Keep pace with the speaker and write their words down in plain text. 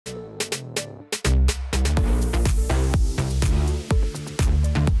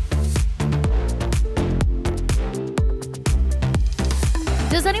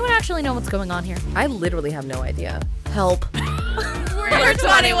actually know what's going on here. I literally have no idea. Help. We're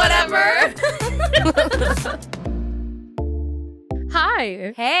 20 whatever.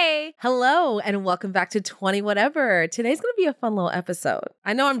 Hi. Hey. Hello, and welcome back to 20 Whatever. Today's going to be a fun little episode.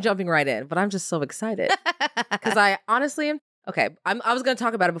 I know I'm jumping right in, but I'm just so excited. Because I honestly, I was going to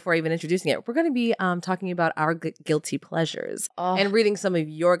talk about it before even introducing it. We're going to be talking about our guilty pleasures and reading some of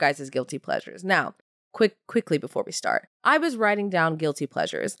your guys' guilty pleasures. Now, quickly before we start, I was writing down guilty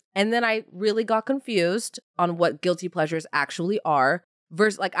pleasures, and then I really got confused on what guilty pleasures actually are.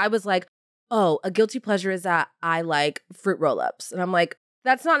 Versus, I was like, oh, a guilty pleasure is that I like fruit roll-ups. And I'm like,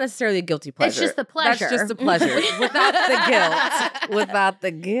 that's not necessarily a guilty pleasure. It's just the pleasure. That's just the pleasure. Without the guilt. Without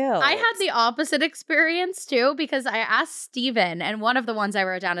the guilt. I had the opposite experience too, because I asked Steven, and one of the ones I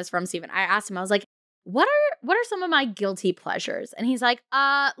wrote down is from Steven. I asked him, I was like, what are some of my guilty pleasures? And he's like,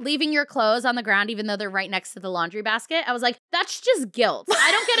 leaving your clothes on the ground even though they're right next to the laundry basket. I was like, that's just guilt.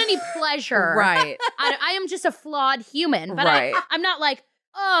 I don't get any pleasure. Right. I am just a flawed human. But right. I'm not like,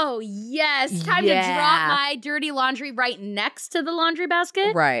 oh, yes, time to drop my dirty laundry right next to the laundry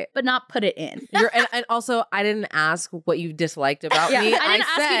basket. Right. But not put it in. And also, I didn't ask what you disliked about me. I didn't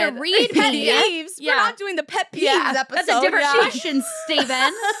ask you to read pet me. peeves. We're not doing the pet peeves episode. That's a different question,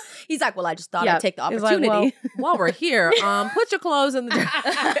 Steven. He's like, well, I just thought I'd take the He's opportunity. like, well, while we're here, put your clothes in the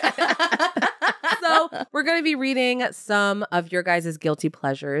So we're going to be reading some of your guys' guilty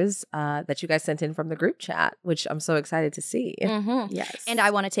pleasures that you guys sent in from the group chat, which I'm so excited to see. Mm-hmm. Yes. And I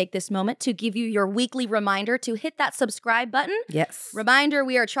want to take this moment to give you your weekly reminder to hit that subscribe button. Yes. Reminder,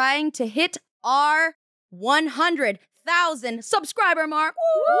 we are trying to hit our 100,000 subscriber mark.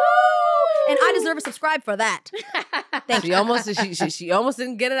 Woo! And I deserve a subscribe for that. Thank you. She almost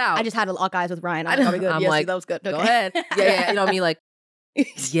didn't get it out. I just had to lock eyes with Riayn. I'm good. I'm yes, like, that was good. Okay. Go ahead. Yeah. You know me, like,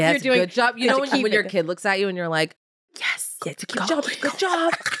 yes, You're doing good job. You know when your it. kid looks at you and you're like, Yes. good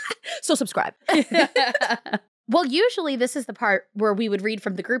job. So subscribe. Well, usually this is the part where we would read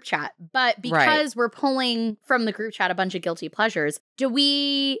from the group chat, but because we're pulling from the group chat a bunch of guilty pleasures, do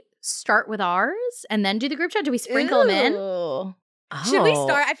we start with ours and then do the group chat? Do we sprinkle them in? Should we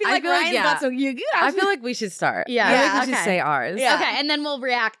start? I feel like feel like, Ryan's yeah. got some. I feel like we should start. Yeah. I think we Okay. should say ours. Yeah. Okay, and then we'll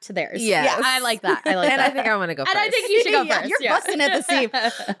react to theirs. Yes. I like that. I like And that. I think I want to go first. And I think you should go Yeah, first. you're busting at the seam.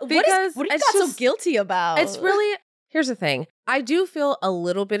 Because what are you it's got so just- guilty about? It's really, here's the thing. I do feel a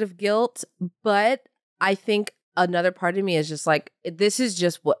little bit of guilt, but I think another part of me is just like, this is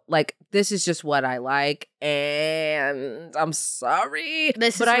just what I like, and I'm sorry.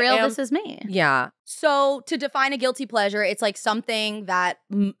 This but is I real. am- This is me. Yeah. So to define a guilty pleasure, it's like something that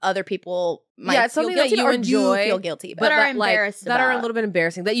other people might Yeah, it's feel something that guilty you or enjoy, feel guilty about. But are that, like, embarrassed that are a about. little bit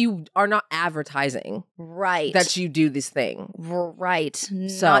embarrassing, that you are not advertising Right. that you do this thing. Right.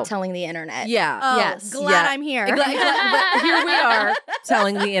 So- Not telling the internet. Yeah. Oh, Yes. glad Yeah. I'm here. But here we are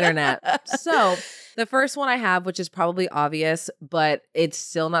telling the internet. So the first one I have, which is probably obvious, but it's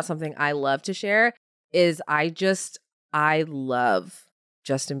still not something I love to share, is I love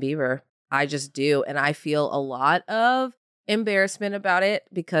Justin Bieber. I just do. And I feel a lot of embarrassment about it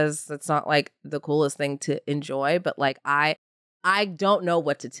because it's not like the coolest thing to enjoy, but like I don't know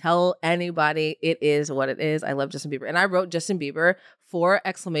what to tell anybody. It is what it is. I love Justin Bieber. And I wrote Justin Bieber 4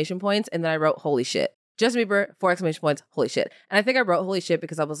 exclamation points, and then I wrote holy shit. Justin Bieber, 4 exclamation points, holy shit. And I think I wrote holy shit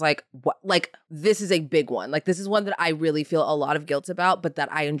because I was like, what? Like, this is a big one. Like, this is one that I really feel a lot of guilt about, but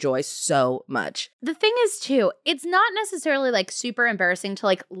that I enjoy so much. The thing is, too, it's not necessarily like super embarrassing to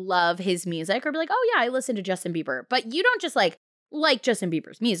like love his music or be like, oh yeah, I listen to Justin Bieber. But you don't just like Justin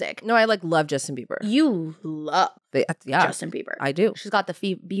Bieber's music. No, I love Justin Bieber. You love Yeah, Justin Bieber. I do. She's got the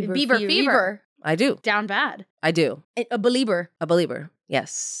Bieber fever. I do. Down bad. I do. A believer. A believer.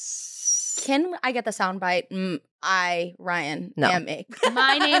 Yes. Can I get the soundbite? Riayn, No. am a.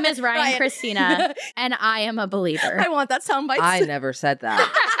 My name is Riayn Riayn. Christina, and I am a believer. I want that soundbite. I never said that.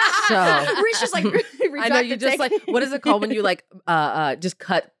 So Reese just like I know you just like, what is it called when you like just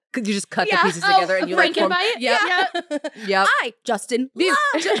cut the pieces together and you like form. Frankenbite? Yep. Yep. I, Justin. Yeah.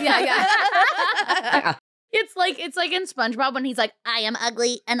 It's like in SpongeBob when he's like, I am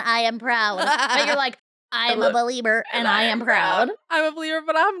ugly and I am proud. But you're like, I am a believer and I am proud. I'm a believer,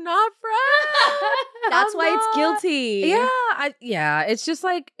 but I'm not proud. That's I'm why it's not. guilty. Yeah. It's just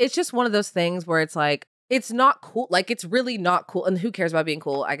like, it's just one of those things where it's like, it's not cool. Like, it's really not cool. And who cares about being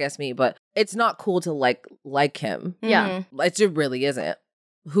cool? I guess me, but it's not cool to like him. Yeah. It really isn't.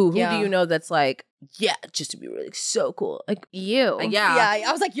 Who Yeah. do you know that's like, yeah, just to be really so cool? Like, You. yeah.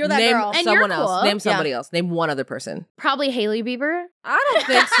 I was like, you're that Name girl. And someone you're else. cool. Name somebody else. Name one other person. Probably Hailey Bieber. I don't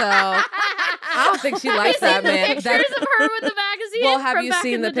think so. I don't think she likes I that, see the man. pictures of her with the Schultzzie Well, have from you back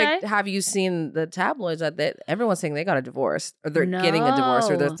seen in the day? have you seen the tabloids that everyone's saying they got a divorce or they're getting a divorce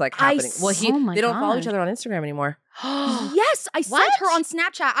or that's like I happening? Well, Oh my they don't follow God. each other on Instagram anymore. Yes, I sent What? her on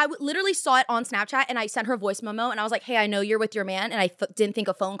Snapchat. I literally saw it on Snapchat and I sent her a voice memo and I was like, hey, I know you're with your man and I didn't think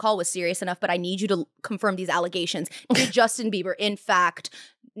a phone call was serious enough, but I need you to confirm these allegations. Justin Bieber, in fact,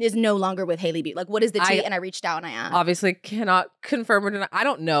 is no longer with Hailey Bieber. Like, what is the tea? And I reached out and I asked. Obviously, cannot confirm or deny. I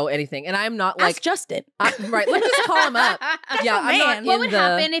don't know anything, and I'm not like Ask Justin. right. Let me just call him up. Yeah, I'm not man. What in would the-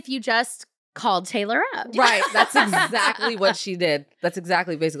 happen if you just called Taylor up? Right. That's exactly what she did. That's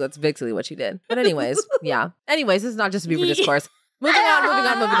basically what she did. But anyways, yeah. Anyways, this is not just a Bieber discourse. Moving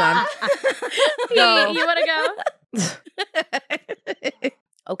on. Pete, you want to go?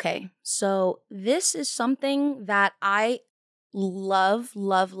 Okay, so this is something that I love.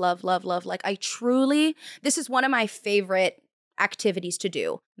 Like, this is one of my favorite activities to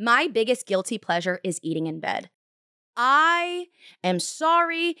do. My biggest guilty pleasure is eating in bed. I am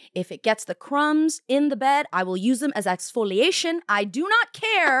sorry if it gets the crumbs in the bed. I will use them as exfoliation. I do not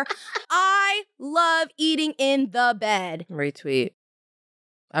care. I love eating in the bed. Retweet.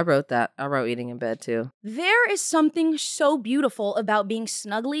 I wrote that. I wrote eating in bed too. There is something so beautiful about being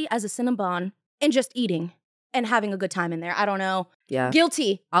snuggly as a Cinnabon and just eating and having a good time in there. I don't know. Yeah.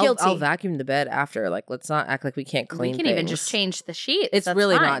 Guilty. I'll vacuum the bed after. Like, let's not act like we can't clean We can even just change the sheets. It's That's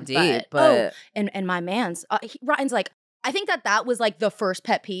really fine, not deep, but Oh, and my man's, Ryan's like, I think that was like the first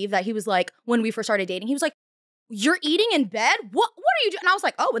pet peeve that he was like, when we first started dating, he was like, you're eating in bed? What are you doing? And I was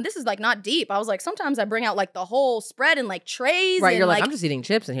like, oh, and this is like not deep. I was like, sometimes I bring out like the whole spread and like trays. right, and you're like, I'm just eating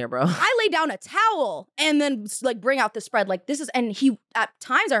chips in here, bro. I lay down a towel and then like bring out the spread. Like this is, and he at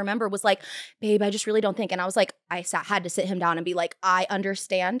times I remember was like, babe, I just really don't think. And I was like, had to sit him down and be like, I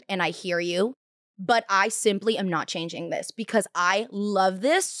understand and I hear you, but I simply am not changing this because I love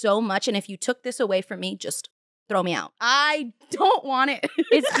this so much. And if you took this away from me, just throw me out. I don't want it.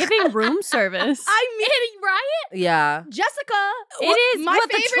 It's giving room service. I mean, right? Yeah. Jessica, It is. my What,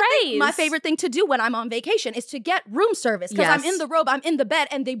 the favorite thing. trays? My favorite thing to do when I'm on vacation is to get room service because I'm Yes. in the robe, I'm in the bed,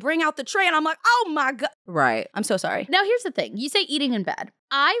 and they bring out the tray, and I'm like, oh my god. Right. I'm so sorry. Now, here's the thing. You say eating in bed.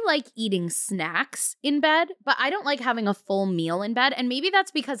 I like eating snacks in bed, but I don't like having a full meal in bed. And maybe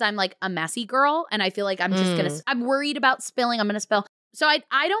that's because I'm like a messy girl and I feel like I'm just I'm worried about spilling. I'm going to spill. So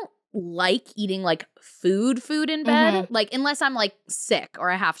I don't like eating like food in bed, like unless I'm like sick or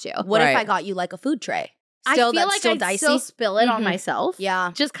I have to. What if I Right. got you like a food tray? I Still, feel that's like still I'd dicey. still spill it on Mhm. myself.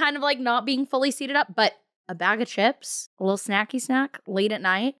 Yeah. Just kind of like not being fully seated up, but a bag of chips, a little snacky snack late at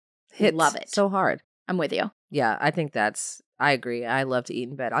night. Hits Love it. so hard. I'm with you. Yeah, I think I agree. I love to eat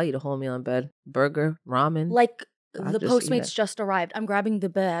in bed. I'll eat a whole meal in bed. Burger, ramen. Like I'll the just eat Postmates it. just arrived. I'm grabbing the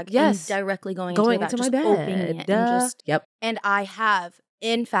bag. Yes. And directly going Going into into the my bag, bed. just opening it Duh. and just. Yep. And I have,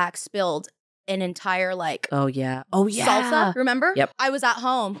 in fact, spilled an entire like Oh yeah. Oh yeah. salsa. Remember? Yep. I was at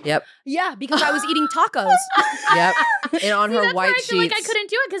home. Yep. Yeah, because I was eating tacos. Yep. And on See, her that's where white I feel like I sheets. couldn't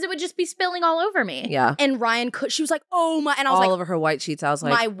do it because it would just be spilling all over me. Yeah. And Ryan could. She was like, "Oh my!" And I was All like, over her white sheets. I was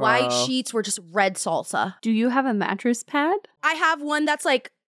like, "My white bro. sheets were just red salsa." Do you have a mattress pad? I have one that's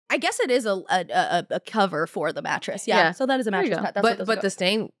like, I guess it is a cover for the mattress. Yeah. Yeah. So that is a There you mattress go. pad. That's what But those the go.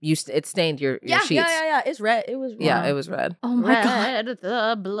 stain, it stained your sheets. Yeah. It's red. It was. Yeah, wow. it was red. Oh my god. Red,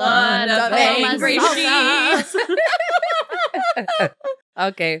 the blood of of angry angry sheets.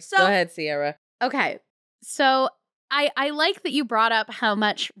 Okay, So- go ahead, Sierra. Okay. So I like that you brought up how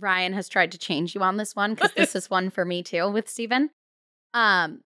much Ryan has tried to change you on this one because this is one for me too with Steven.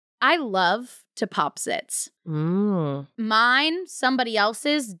 I love to pop zits. Mine, somebody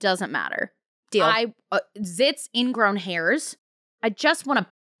else's, doesn't matter. Deal. Zits, ingrown hairs. I just want to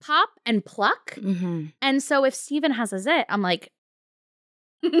pop and pluck. Mm-hmm. And so if Steven has a zit, I'm like,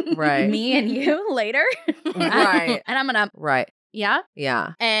 Right. me and you later. Right. And I'm going to, Right. yeah.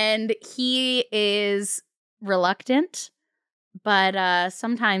 Yeah. And he is reluctant, but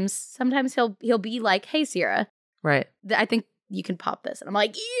sometimes he'll be like, "Hey, Sierra, Right. I think you can pop this," and I'm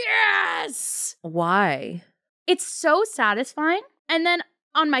like, "Yes!" Why? It's so satisfying. And then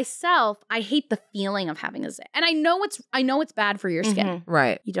on myself, I hate the feeling of having a zit, and I know it's bad for your skin.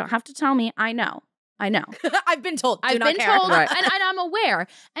 Right. You don't have to tell me. I know. I've been told. Do I've not been care. told, Right. and I'm aware.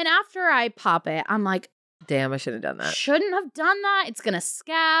 And after I pop it, I'm like, Damn, I should have done that. shouldn't have done that. It's gonna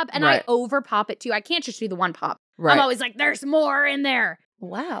scab, and Right. I over pop it too. I can't just do the one pop. Right. I'm always like, "There's more in there."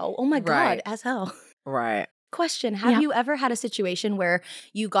 Wow. Oh my god. Right. As hell. Right. Question: have Yeah. you ever had a situation where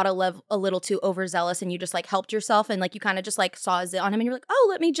you got a little too overzealous and you just like helped yourself and like you kind of just like saw a zit on him and you're like, oh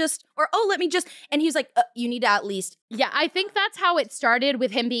let me just, and he's like, you need to at least. Yeah, I think that's how it started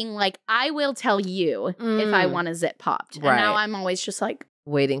with him being like, "I will tell you if I want a zit popped." And now Right. I'm always just like,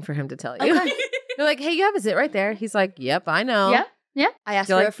 Waiting for him to tell you. Okay. You're like, hey, you have a zit right there. He's like, yep, I know. Yeah. I asked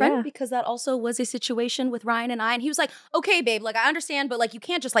You're for like, a friend yeah. because that also was a situation with Riayn and I. And he was like, okay, babe, like I understand, but like you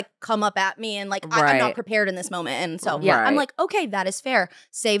can't just like come up at me and like I'm Right. not prepared in this moment. And so Yeah. I'm Right. like, okay, that is fair.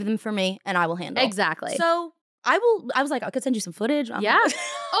 Save them for me and I will handle. Exactly. So I was like, I could send you some footage. I'm Yeah. like-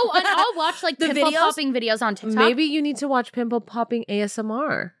 Oh, and I'll watch like The pimple videos? popping videos on TikTok. Maybe you need to watch pimple popping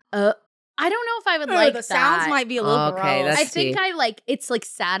ASMR. I don't know if I would like the sounds that. might be a little Okay, gross. that's I think tea. I like it's like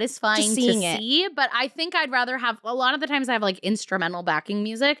satisfying Just to seeing it. see, but I think I'd rather have a lot of the times I have like instrumental backing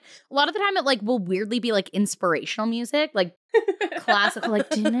music. A lot of the time it like will weirdly be like inspirational music, like classical, like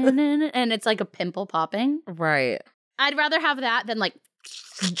and it's like a pimple popping. Right. I'd rather have that than like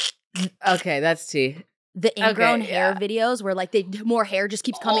Okay, that's tea. the ingrown Okay, hair yeah. videos where like more hair just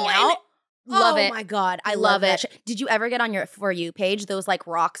keeps coming out. Love Oh it. my God. I Love love that it. shit. Did you ever get on your For You page those like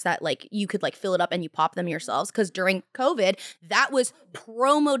rocks that like you could like fill it up and you pop them yourselves? Because during COVID, that was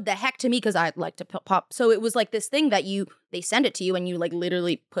promoted the heck to me because I'd like to pop. So it was like this thing that they send it to you and you like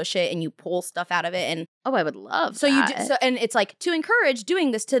literally push it and you pull stuff out of it. And oh, I would love so that. and it's like to encourage doing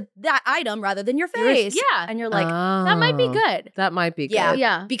this to that item rather than your Yours- face. yeah. And you're like, That might be Oh, good. That might be good. Yeah.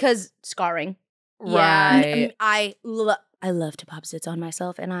 Yeah. because scarring. Yeah. Right. I love to pop zits on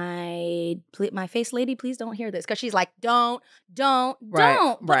myself, and my face lady, please don't hear this because she's like, don't. Right,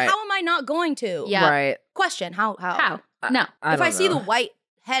 But right. how am I not going to? Yeah. Right. Question: How? How? No. If I see the white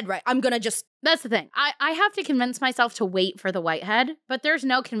head, right, I'm gonna just. That's the thing. I have to convince myself to wait for the whitehead, but there's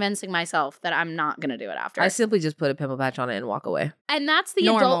no convincing myself that I'm not going to do it after. I simply just put a pimple patch on it and walk away. And that's the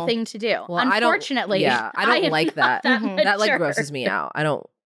Normal. adult thing to do. Well, I don't- Unfortunately, yeah, I don't am like not that. Mhm. That like mature. grosses me out.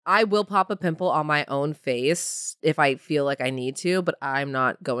 I will pop a pimple on my own face if I feel like I need to, but I'm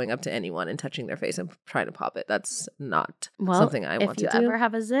not going up to anyone and touching their face and trying to pop it. That's not Well, something I want if you to do. ever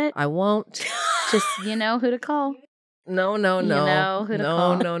have a zit, I won't. just you know who to call. No. You know who to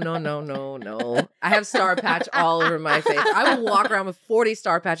call. No. I have star patch all over my face. I will walk around with 40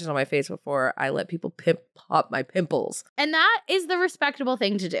 star patches on my face before I let people pop my pimples. And that is the respectable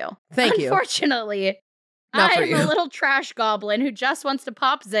thing to do. Thank you. Unfortunately, Not for I'm you. a little trash goblin who just wants to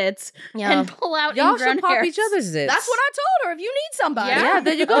pop zits Yeah. and pull out Y'all ingrown should pop hairs. each other's zits. That's what I told her. If you need somebody, Yeah,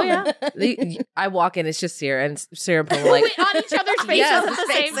 there you go. Oh, yeah. I walk in, it's just Sierra and Sarah and Paul like Wait, on each other's faces Yes, at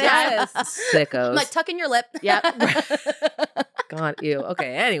the same time. yes, sickos. I'm like tucking your lip. Yep. God, ew.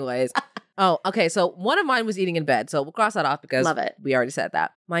 Okay, anyways. Oh, okay. So one of mine was eating in bed. So we'll cross that off because Love it. we already said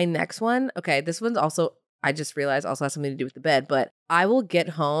that. My next one, okay, this one's also, I just realized also has something to do with the bed, but I will get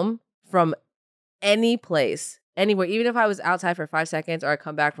home from any place, anywhere, even if I was outside for 5 seconds or I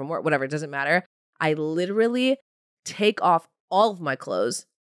come back from work, whatever, it doesn't matter. I literally take off all of my clothes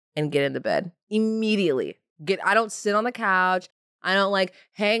and get into bed immediately. I don't sit on the couch. I don't like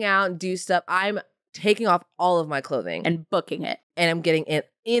hang out and do stuff. I'm taking off all of my clothing And booking it. and I'm getting it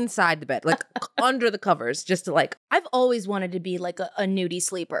inside the bed, like under the covers, just to like. I've always wanted to be like a nudie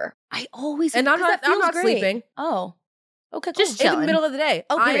sleeper. I always And I'm 'cause that not feels great. sleeping. Oh, okay, Just cool. In the middle of the day.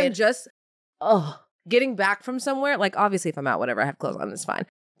 Oh, I am period. just getting back from somewhere. Like obviously, if I'm out, whatever, I have clothes on, it's fine.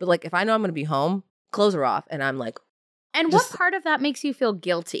 But like if I know I'm gonna be home, clothes are off, and I'm like, And Just- what part of that makes you feel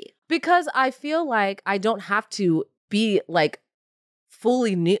guilty? because I feel like I don't have to be like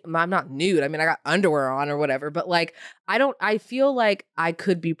fully nude. I'm not nude. I mean, I got underwear on or whatever, but like I feel like I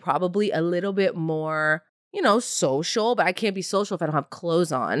could be probably a little bit more, social, but I can't be social if I don't have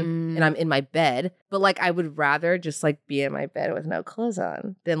clothes on and I'm in my bed. But like I would rather just like be in my bed with no clothes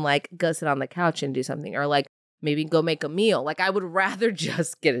on than like go sit on the couch and do something or like maybe go make a meal. Like I would rather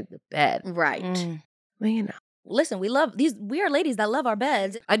just get into bed. Right. Well, Listen, we are ladies that love our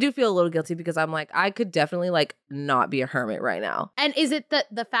beds. I do feel a little guilty because I'm like, I could definitely like not be a hermit right now. And is it that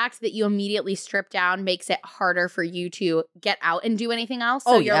the fact that you immediately strip down makes it harder for you to get out and do anything else?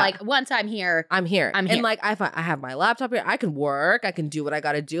 So Oh, you're yeah. like, once I'm here. I'm here. I'm here. And like I have my laptop here. I can work. I can do what I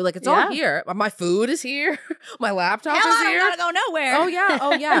got to do. Like it's Yeah. all here. My food is here. My laptop Hell, is I here. don't gotta go nowhere. Oh yeah.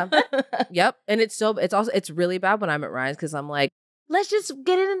 Oh yeah. Yep. And it's really bad when I'm at Ryan's because I'm like, let's just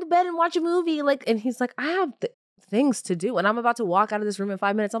get into bed and watch a movie. Like, and he's like, I have things to do, and I'm about to walk out of this room in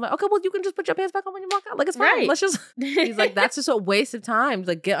 5 minutes. I'm like, okay, well, you can just put your pants back on when you walk out. Like, it's fine. Right. Let's just. He's like, that's just a waste of time.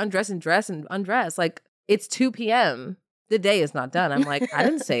 Like, get undressed and dress and undress. Like, it's 2 p.m. The day is not done. I'm like, I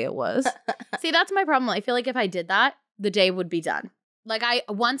didn't say it was. See, that's my problem. I feel like if I did that, the day would be done. Like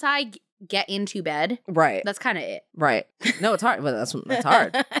once I get into bed, Right. that's kind of it. Right. No, it's hard. But that's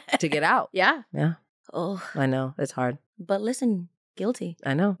hard to get out. Yeah. Yeah, Oh, I know. It's hard. but listen, guilty.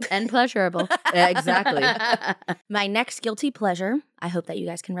 I know. And pleasurable. Yeah, exactly. My next guilty pleasure, I hope that you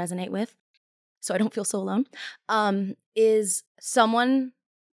guys can resonate with, so I don't feel so alone, is someone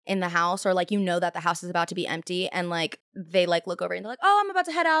in the house, or like that the house is about to be empty, and like they like look over and they're like, oh, I'm about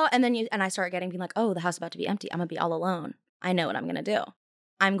to head out, and then I start being like, oh, the house is about to be empty, I'm gonna be all alone. I know what I'm gonna do.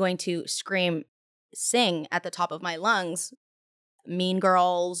 I'm going to scream, sing at the top of my lungs, Mean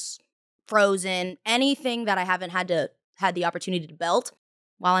Girls, Frozen, anything that I haven't had the opportunity to belt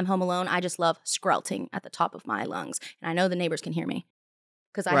while I'm home alone. I just love skrelting at the top of my lungs, and I know the neighbors can hear me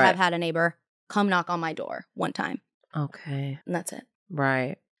because I have had a neighbor come knock on my door one time. Okay. And that's it.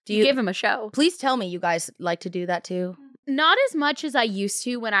 Right. Do you give him a show? Please tell me you guys like to do that too. Not as much as I used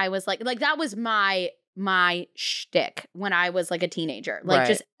to when I was like that was my shtick when I was like a teenager. Like Right.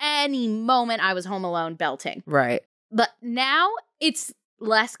 just any moment I was home alone belting. Right. But now it's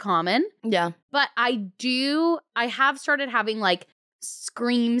less common. Yeah. But I have started having like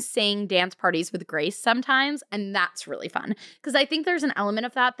scream, sing, dance parties with Grace sometimes. And that's really fun. Because I think there's an element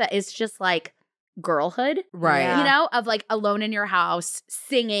of that is just like girlhood. Right. Yeah. You know, of like alone in your house,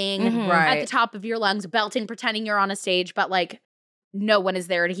 singing Mhm. Right. at the top of your lungs, belting, pretending you're on a stage, but like no one is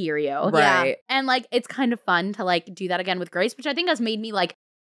there to hear you. Right. And like it's kind of fun to like do that again with Grace, which I think has made me like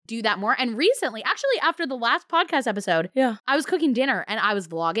do that more. And recently, actually after the last podcast episode, Yeah. I was cooking dinner and I was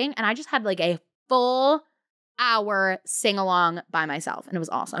vlogging and I just had like a full hour sing along by myself and it was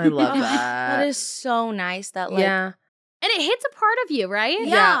awesome. I love Oh, that. That is so nice that like yeah. And it hits a part of you, right?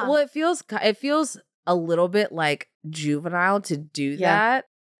 Yeah. Well, it feels a little bit like juvenile to do Yeah. that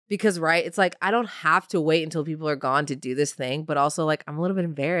because, right, it's like I don't have to wait until people are gone to do this thing, but also like I'm a little bit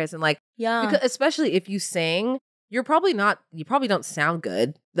embarrassed and like yeah. because especially if you sing, you probably don't sound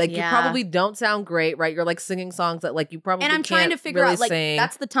good. Like you Yeah. probably don't sound great, right? You're like singing songs that like you probably And I'm trying to can't figure really out like sing.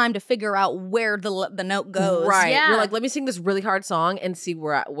 that's the time to figure out where the note goes. Right. Yeah. You're like, let me sing this really hard song and see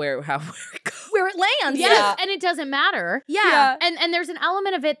where it goes. Where it lands. Yes. Yeah. And it doesn't matter. Yeah. And there's an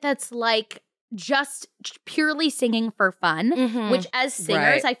element of it that's like just purely singing for fun, Mhm. which as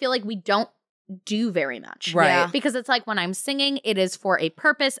singers, Right. I feel like we don't do very much. Right. Yeah. Because it's like when I'm singing, it is for a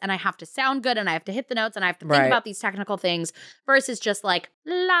purpose and I have to sound good and I have to hit the notes and I have to think Right. about these technical things versus just like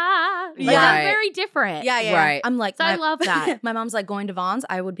la. Like Yeah. that's Right. very different. Yeah, yeah. Right. I'm like, So I love that. My mom's like going to Vaughn's.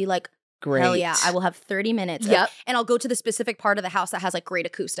 I would be like, Great. hell yeah, I will have 30 minutes. Yep. And I'll go to the specific part of the house that has like great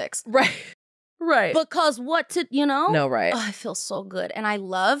acoustics. Right. Right. Because No, right. Oh, I feel so good. And I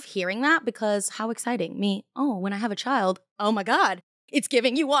love hearing that because how exciting. When I have a child, oh my God, it's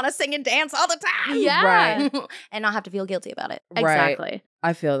giving you want to sing and dance all the time. Yeah. Right. And not have to feel guilty about it. Right. Exactly.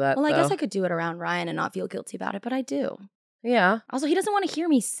 I feel that. Well, I guess though. I could do it around Riayn and not feel guilty about it, but I do. Yeah. Also, he doesn't want to hear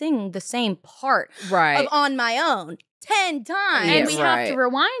me sing the same part Right. of On My Own 10 times. And Yeah, we have to right.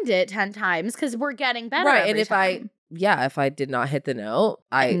 rewind it 10 times because we're getting better. Right. every And if I did not hit the note,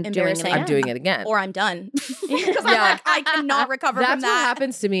 I'm Embarrassing. doing it again. Or I'm done. Because Yeah. I'm like, I cannot recover That's from what that.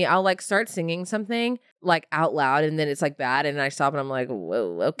 happens to me. I'll like start singing something like out loud and then it's like bad and I stop and I'm like,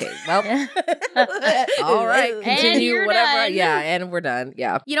 whoa, okay. Well, all right. And Continue, you're whatever. done. Yeah. And we're done.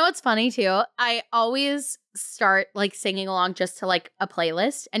 Yeah. You know what's funny too? I always start like singing along just to like a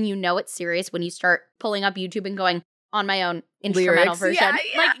playlist, and you know it's serious when you start pulling up YouTube and going On My Own instrumental Lyrics. version, Yeah,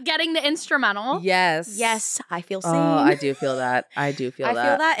 yeah. like getting the instrumental. Yes. Yes, I feel seen. Oh, I do feel that. I do feel I that.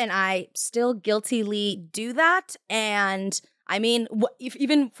 feel that, and I still guiltily do that. And I mean,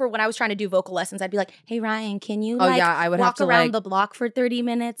 even for when I was trying to do vocal lessons, I'd be like, "Hey Riayn, can you Oh, yeah, I would have walk to, around like- the block for 30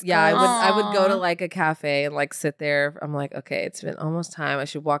 minutes?" Yeah, I would go to Aw. like a cafe and like sit there. I'm like, okay, it's been almost time. I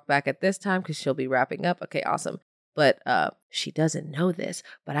should walk back at this time because she'll be wrapping up. Okay, awesome. But she doesn't know this,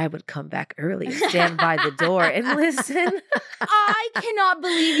 but I would come back early and stand by the door and listen. I cannot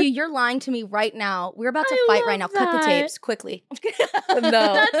believe you. You're lying to me right now. We're about to I fight right now. love Cut the that. tapes quickly. No.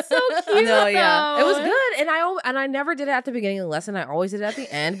 That's so cute. No, yeah, it was though. good, and I never did it at the beginning of the lesson. I always did it at the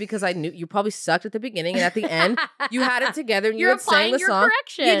end because I knew you probably sucked at the beginning, and at the end you had it together and you You're had sang applying the your song.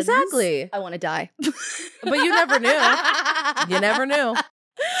 corrections. Exactly, I want to die. but you never knew. You never knew.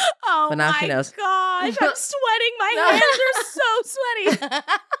 Oh But now my she knows. gosh, I'm sweating. My No. hands are so sweaty.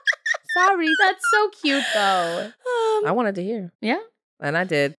 Sorry, that's so cute though. I wanted to hear, Yeah. and I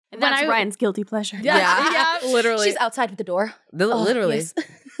did. And When that's I- Ryan's guilty pleasure. Yeah. Literally. She's outside with the door. Literally, yes.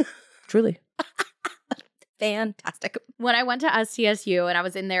 truly. Fantastic. When I went to STSU and I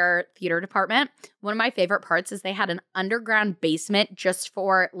was in their theater department, one of my favorite parts is they had an underground basement just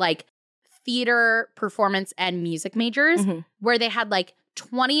for like theater, performance, and music majors, Mhm. where they had like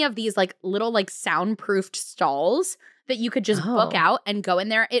 20 of these like little like soundproofed stalls that you could just book Oh. out and go in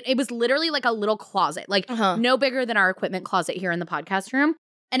there. It was literally like a little closet, like Uh-huh. no bigger than our equipment closet here in the podcast room.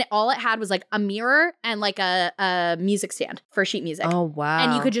 And all it had was like a mirror and like a music stand for sheet music. Oh wow!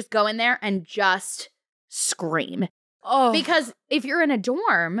 And you could just go in there and just scream. oh Because if you're in a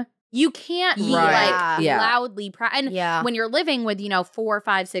dorm, You can't be Right. like Yeah. loudly and when you're living with, 4,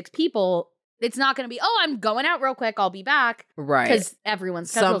 5, 6 people, it's not going to be, oh, I'm going out real quick, I'll be back. Right. Because everyone's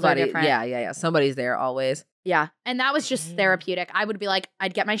schedules are different. Yeah. Somebody's there always. Yeah. And that was just therapeutic. I would be like,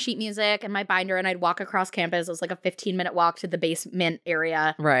 I'd get my sheet music and my binder and I'd walk across campus. It was like a 15-minute walk to the basement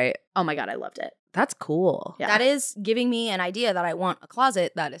area. Right. Oh my God, I loved it. That's cool. Yeah. That is giving me an idea that I want a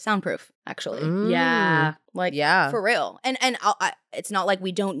closet that is soundproof, actually. Yeah. Like, Yeah. for real. And it's not like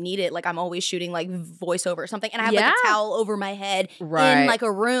we don't need it. Like, I'm always shooting like voiceover or something. And I have like Yeah. a towel over my head Right. in like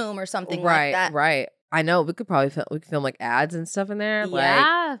a room or something like that. Right. I know. We could probably film like ads and stuff in there.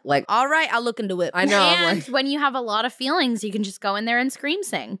 Yeah. Like All right, I'll look into it. I know. I'm And like, when you have a lot of feelings, you can just go in there and scream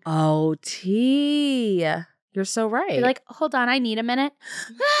sing. oh, T. You're so right. Be like, hold on, I need a minute.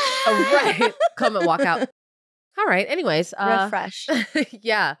 oh, right. Come and walk out. All right. Anyways. Refresh.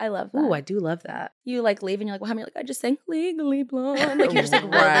 Yeah. I love that. Ooh, I do love that. You like leave and you're like, well, how many? Like, I just sang Legally Blonde. Like, you're just like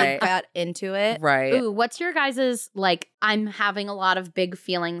really Right. got into it. Right. Ooh, what's your guys' like, I'm having a lot of big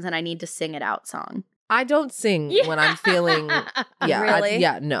feelings and I need to sing it out song? I don't sing when I'm feeling. Yeah. Really?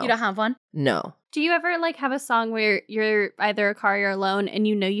 No. You don't have one? No. Do you ever like have a song where you're either a car or alone and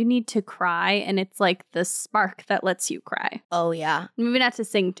you know you need to cry and it's like the spark that lets you cry? Oh, yeah. Maybe not to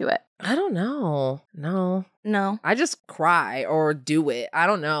sing to it. I don't know. No. No. I just cry or do it. I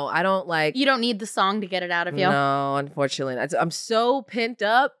don't know. I don't like. You don't need the song to get it out of you. No, unfortunately. I'm so pent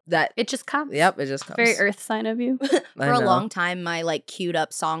up that. It just comes. Yep, it just comes. Very earth sign of you. I For a know. long time, my like queued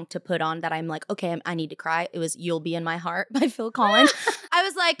up song to put on that I'm like, okay, I need to cry. It was "You'll Be in My Heart" by Phil Collins. I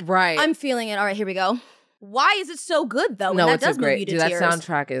was like, Right. I'm feeling it. All right, here we go. Why is it so good though? no, And that it's does a great. move you to Dude, that tears.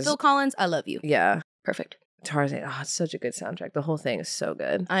 soundtrack is. Phil Collins, I love you. Yeah. Perfect. Tarzan. Oh, it's such a good soundtrack. The whole thing is so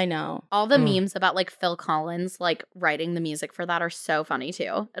good. I know. All the Mm. memes about like Phil Collins like writing the music for that are so funny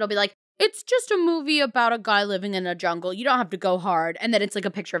too. It'll be like, it's just a movie about a guy living in a jungle. You don't have to go hard. And then it's like a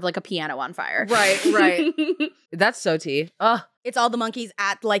picture of like a piano on fire. Right. That's so T. Oh, It's all the monkeys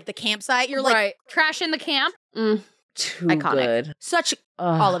at like the campsite. You're like, right. Trash in the camp. Too Iconic. good. such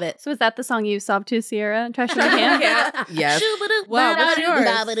Ugh. all of it. So is that the song you sobbed to, Sierra? Trash in the Camp? Yes. Wow, what's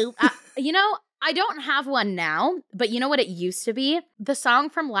yours? You know, I don't have one now, but you know what it used to be? The song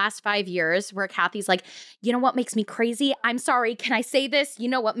from last 5 years where Kathy's like, you know what makes me crazy? I'm sorry, can I say this? You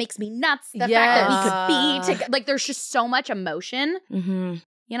know what makes me nuts? The fact that we could be together. Like, there's just so much emotion, Mm-hmm.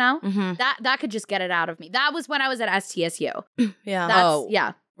 you know? Mm-hmm. That could just get it out of me. That was when I was at STSU. Yeah. That's, Oh.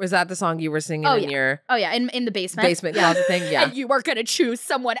 yeah. Was that the song you were singing Oh, in yeah. your Oh, yeah, in the basement. basement closet thing? Yeah. And you were going to choose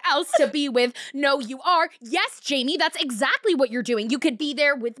someone else to be with. No, you are. Yes, Jamie, that's exactly what you're doing. You could be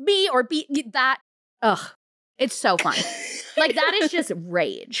there with me or be that. Ugh. It's so fun. Like, that is just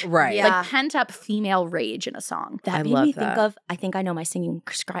rage. Right. Yeah. Like pent up female rage in a song. That I made love me think that. of, I think I know my singing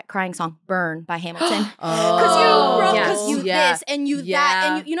crying song, Burn by Hamilton. Oh, Because you wrote, yes. because you Yeah. this and you that,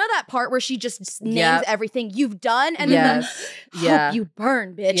 Yeah. and you know that part where she just names Yep. everything you've done, and Yes. then Yeah. hope you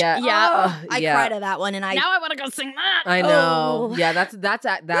burn, bitch. Yeah. Yeah. Oh, I Yeah. cried at that one, and I Now I want to go sing that. I know. Oh. Yeah, that's a Ooh, really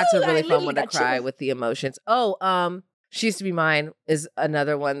I fun literally one to got cry chills. with the emotions. Oh, She Used to Be Mine is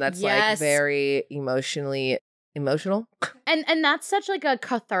another one that's like Yes. very emotional. And that's such like a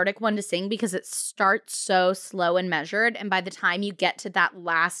cathartic one to sing because it starts so slow and measured. And by the time you get to that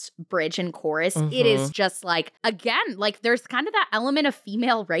last bridge and chorus, it is just like, again, like there's kind of that element of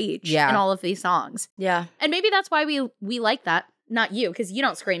female rage Yeah. in all of these songs. yeah. And maybe that's why we like that. Not you, because you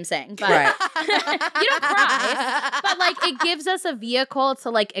don't scream sing, but Right. you don't cry. But like it gives us a vehicle to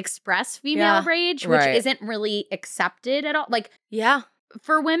like express female Yeah. rage, which Right. isn't really accepted at all. Like Yeah.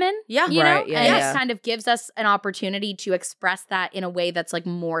 for women, Yeah. you Right, know, yeah, and yeah. it kind of gives us an opportunity to express that in a way that's like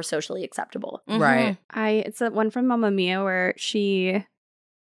more socially acceptable. Mhm. Right. It's that one from Mamma Mia where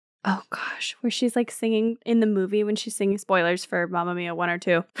where she's like singing in the movie when she's singing, spoilers for Mamma Mia 1 or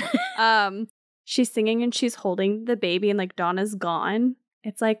 2. She's singing and she's holding the baby and like Donna's gone.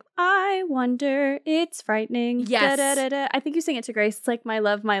 It's like, I wonder, it's frightening. Yes. Da-da-da-da. I think you sing it to Grace. It's like My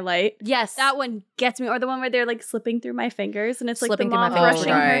Love, My Light. Yes. That one gets me. Or the one where they're like slipping through my fingers and it's like Slipping the through my mom fingers.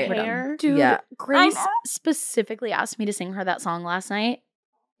 brushing Oh, right. her hair. Dude, Yeah. Grace I know. specifically asked me to sing her that song last night.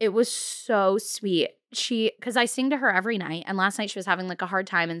 It was so sweet. Because I sing to her every night, and last night she was having like a hard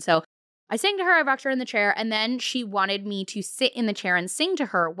time. And so I sang to her, I rocked her in the chair, and then she wanted me to sit in the chair and sing to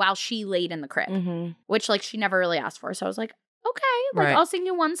her while she laid in the crib, Mhm. which like she never really asked for. So I was like, okay, like Right. I'll sing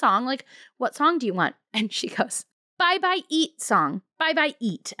you one song. Like, what song do you want? And she goes, Bye Bye Eat song. Bye Bye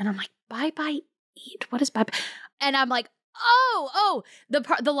Eat. And I'm like, Bye Bye Eat? What is bye bye? And I'm like,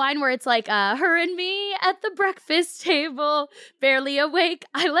 the line where it's like, her and me at the breakfast table, barely awake,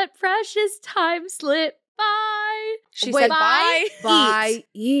 I let precious time slip by. She Wait, said bye. Bye,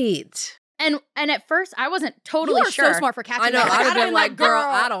 eat. And at first I wasn't You totally are sure. so smart for catching I know. that. I'd have I'd been like, girl,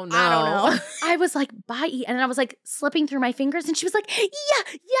 I don't know. I was like, bye. And then I was like slipping through my fingers and she was like,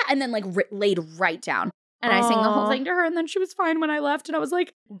 yeah. And then like laid right down. And I sang the whole thing to her and then she was fine when I left. And I was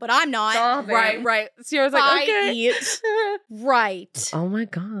like, But I'm not. Right. Sierra's like, okay. Right. Oh my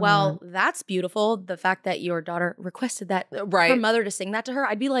God. Well, that's beautiful. The fact that your daughter requested that right. her mother to sing that to her,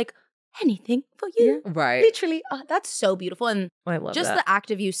 I'd be like, anything for you. Right. Literally. Oh, that's so beautiful. And I love just that. the act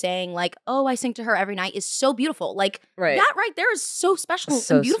of you saying like, oh, I sing to her every night is so beautiful. Like Right. that right there is so special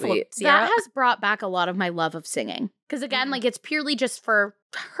So and beautiful. sweet. Sierra. that has brought back a lot of my love of singing. Because again, like it's purely just for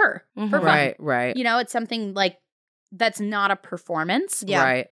her, for Mhm. fun. Right. You know, it's something like that's not a performance. Yeah.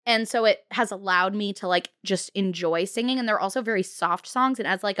 Right. And so it has allowed me to like just enjoy singing. And they're also very soft songs. And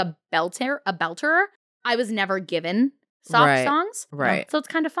as like a belter, I was never given soft Right. songs. Right. So it's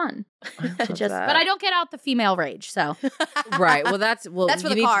kind of fun to just, that. but I don't get out the female rage. So Right. Well, that's That's you for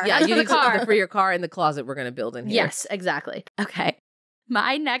the need car. Yeah, That's you for need the car. something for your car in the closet. We're gonna build in here. yes, exactly. Okay.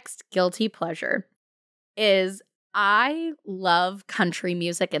 My next guilty pleasure is I love country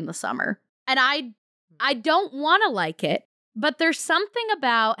music in the summer. And I don't want to like it, but there's something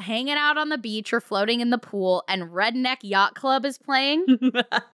about hanging out on the beach or floating in the pool and Redneck Yacht Club is playing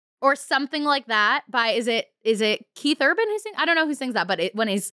or something like that by is it Keith Urban who sings? I don't know who sings that, but when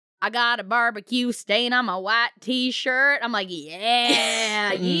he's I got a barbecue stain on my white t-shirt, I'm like,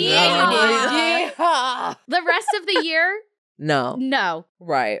 yeah, Yeah. The rest of the year, No. no,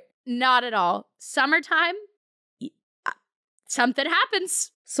 Right. not at all. Summertime, something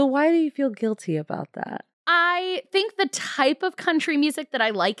happens. So why do you feel guilty about that? I think the type of country music that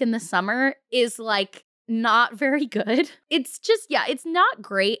I like in the summer is like not very good. It's just, it's not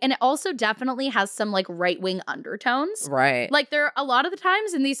great. And it also definitely has some like right-wing undertones. Right. Like there are a lot of the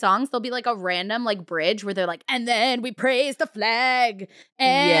times in these songs, there'll be like a random like bridge where they're like, and then we praise the flag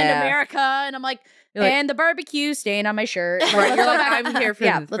and Yeah. America. And I'm like, You're like- and the barbecue stain on my shirt. Like, Right. let's You're go like, back. I'm here for,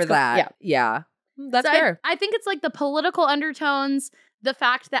 Yeah, for let's go. that. Yeah. Yeah. That's So fair. I think it's like the political undertones, the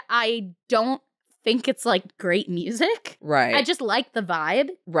fact that I don't think it's like great music. Right. I just like the vibe.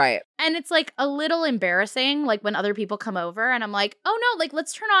 Right. And it's like a little embarrassing, like when other people come over and I'm like, oh no, like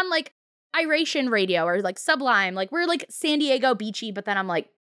let's turn on like Iration radio or like Sublime. Like we're like San Diego beachy, but then I'm like,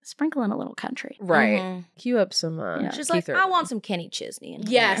 sprinkle in a little country. Right. Mhm. Cue up some Yeah. She's Keith like, I Urban. want some Kenny Chesney in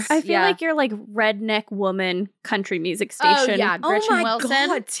here. Yes. I feel Yeah. like you're like redneck woman country music Oh station. yeah, Gretchen oh my Wilson.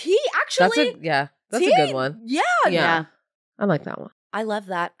 God, T That's actually. a T? good one. Yeah. Yeah. I like that one. I love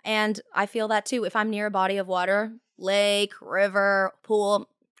that. And I feel that too. If I'm near a body of water, lake, river, pool,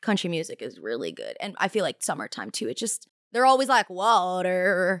 country music is really good. And I feel like summertime too. It just, they're always like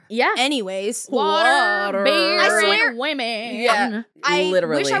water. Yeah. Anyways. Water, beer, I swear- and women. Yeah. I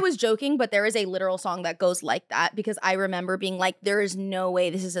Literally. wish I was joking, but there is a literal song that goes like that because I remember being like, there is no way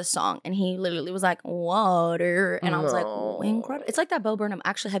this is a song. And he literally was like, water. And I was like, No. oh, incredible. It's like that Bo Burnham.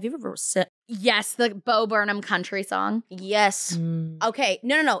 Actually, have you ever Yes, the Bo Burnham country song. Yes. Mm. Okay.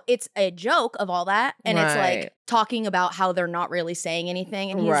 No. It's a joke of all that. And it's Right. like talking about how they're not really saying anything.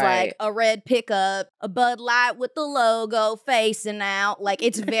 And he's Right. like, a red pickup, a Bud Light with the logo facing out. Like,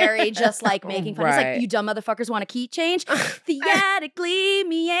 it's very just like making fun. It's Right. like, you dumb motherfuckers want a key change? Theatrically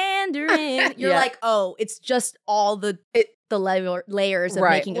meandering. You're Yeah. like, oh, it's just all the layers of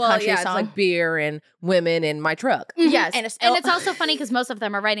Right. making a well, country yeah, song. it's like beer and women in my truck. Yes. And And it's- it's also funny because most of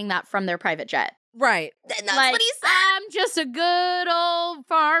them are writing that from their private jet. Right. That's like, what he said. I'm just a good old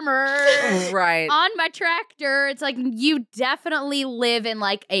farmer. Right. On my tractor. It's like you definitely live in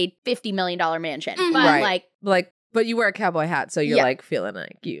like a $50 million mansion. Mhm. But Right. like, But you wear a cowboy hat, so you're Yeah. like feeling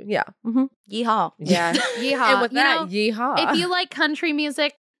like you. Yeah. Mm-hmm. Yeehaw. Yeah. yeehaw. And with You that, know, yeehaw. if you like country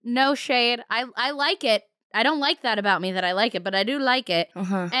music, no shade. I like it. I don't like that about me that I like it, but I do like it.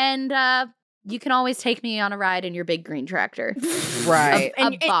 Uh-huh. And you can always take me on a ride in your big green tractor. Right.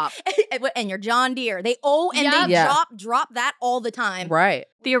 A bop. And your John Deere. They they Yup. Yeah. drop that all the time. Right.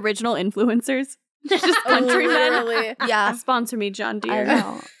 The original influencers. Just country men. Literally. Yeah. Sponsor me, John I Deere.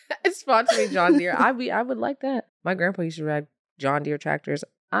 know. Sponsor me, John Deere. I would like that. My grandpa used to ride John Deere tractors.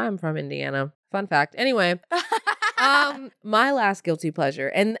 I'm from Indiana. Fun fact. Anyway, my last guilty pleasure,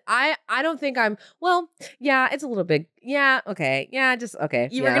 and I don't think I'm. Well, yeah, it's a little big. Yeah, okay, yeah, just okay.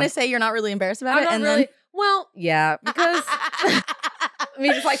 You yeah. were gonna say you're not really embarrassed about I'm it, not and really. Well, yeah, because I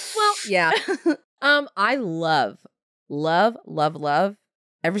mean, it's like, well, yeah. I love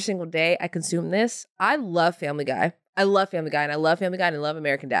every single day I consume this. I love Family Guy. I love Family Guy, and I love Family Guy, and I love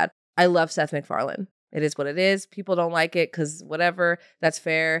American Dad. I love Seth MacFarlane. It is what it is. People don't like it because whatever. That's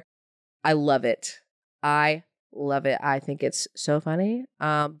fair. I love it. I love it. I think it's so funny.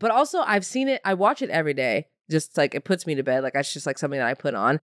 But also, I've seen it. I watch it every day. just like it puts me to bed. Like it's just like something that I put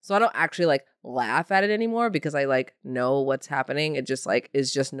on. So I don't actually like laugh at it anymore because I like know what's happening. It just like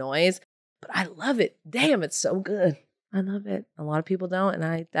is just noise. But I love it. Damn, it's so good. I love it. A lot of people don't,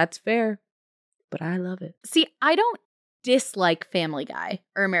 and that's fair. But I love it. See, I don't dislike Family Guy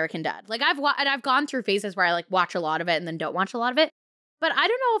or American Dad. Like I've gone through phases where I like watch a lot of it and then don't watch a lot of it. But I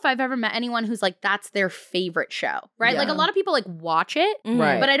don't know if I've ever met anyone who's like, that's their favorite show, right? Yeah. Like a lot of people like watch it,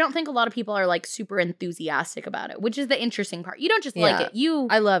 Right. but I don't think a lot of people are like super enthusiastic about it, which is the interesting part. You don't just like it. You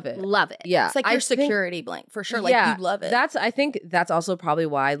I love it. love it. Yeah. It's like I your think- security blank for sure. Like you love it. I think that's also probably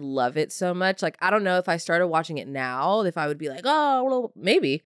why I love it so much. Like, I don't know if I started watching it now, if I would be like, oh, well,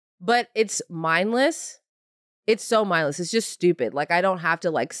 maybe. But it's mindless. It's so mindless. It's just stupid. Like, I don't have to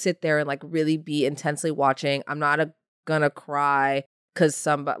like sit there and like really be intensely watching. I'm not gonna cry because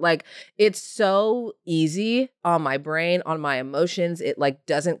somebody like it's so easy on my brain, on my emotions. It like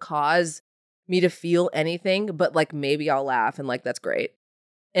doesn't cause me to feel anything, but like maybe I'll laugh and like that's great.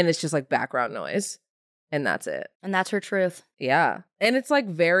 And it's just like background noise. And that's it. And that's her truth. Yeah. And it's like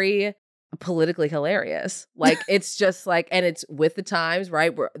very politically hilarious. Like it's just like, and it's with the times,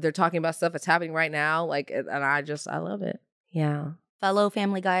 right? Where they're talking about stuff that's happening right now. Like, and I love it. Yeah. Fellow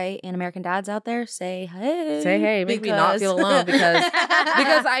Family Guy and American Dads out there, say hey. Say hey, make me not feel alone because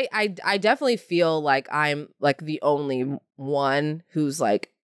I definitely feel like I'm like the only one who's like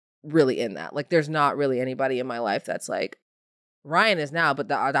really in that. Like there's not really anybody in my life that's like Riayn is now, but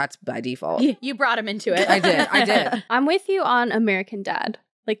that's by default. You brought him into it. I did. I'm with you on American Dad.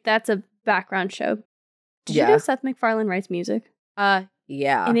 Like that's a background show. Did you Yeah. know Seth MacFarlane writes music?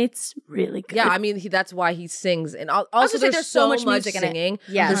 Yeah. And it's really good. Yeah, I mean, that's why he sings. And was also gonna say, there's so much music in it. singing.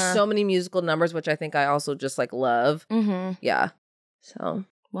 Yeah. There's so many musical numbers, which I think I also just like love. Mm-hmm. Yeah. So,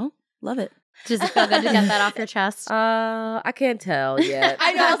 Well, love it. Does it feel good to get that off your chest? I can't tell yet.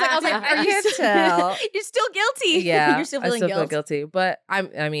 I know. I was like, are you can't tell. You're still guilty. Yeah, You're still I feeling still feel guilt. guilty, but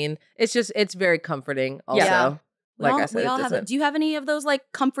I mean, it's very comforting. Also, Yeah. like I said, we all have it. Do you have any of those like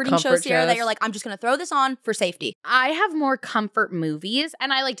comforting Comfort shows, Sierra, that shows? you're like, I'm just gonna throw this on for safety? I have more comfort movies,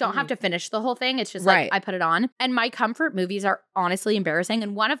 and I like don't have to finish the whole thing. It's just like Right. I put it on, and my comfort movies are honestly embarrassing.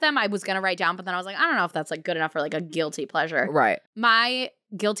 And one of them I was gonna write down, but then I was like, I don't know if that's like good enough for like a guilty pleasure. Right, My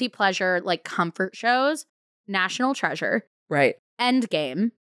guilty pleasure like comfort shows: National Treasure, right,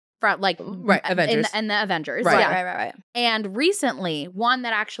 Endgame, from like Right, Avengers. and the Avengers, Right. yeah. Right. And recently, one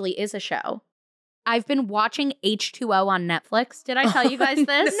that actually is a show. I've been watching H2O on Netflix. Did I tell you guys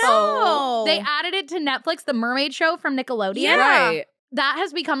this? No. They added it to Netflix, the mermaid show from Nickelodeon. Yeah. right. That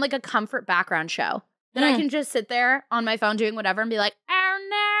has become like a comfort background show. That I can just sit there on my phone doing whatever and be like,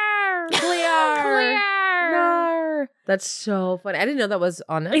 oh no, clear. No, that's so funny. I didn't know that was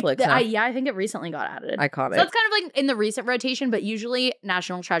on Netflix. huh? I think it recently got added. Iconic. So that's kind of like in the recent rotation, but usually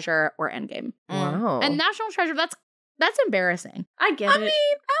National Treasure or Endgame. Wow. And National Treasure, that's embarrassing. I get I it. mean,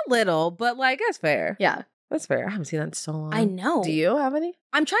 a little, but like that's fair. Yeah. That's fair. I haven't seen that in so long. I know. Do you have any?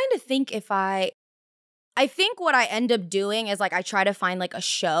 I'm trying to think if I think what I end up doing is like I try to find like a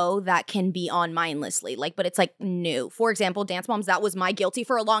show that can be on mindlessly, like, but it's like new. For example, Dance Moms, that was my guilty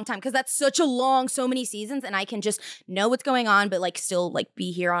for a long time because that's such a long, so many seasons, and I can just know what's going on, but like still like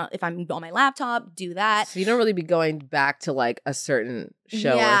be here on if I'm on my laptop, do that. So you don't really be going back to like a certain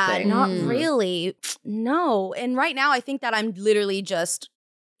show yeah, or thing. not Mm. really. No. And right now, I think that I'm literally just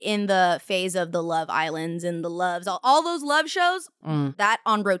in the phase of the Love Islands and the Loves, all those love shows, Mm. that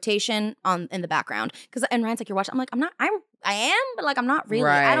on rotation in the background. And Ryan's like, you're watching. I'm like, I am, but like I'm not really.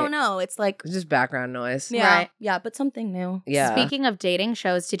 I Right. don't know. It's like, It's just background noise. yeah, Right. yeah, but something new. Yeah. Speaking of dating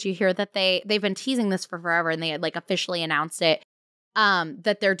shows, did you hear that they've been teasing this for forever and they had like officially announced it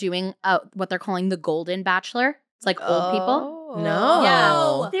that they're doing what they're calling the Golden Bachelor. It's like old people. No.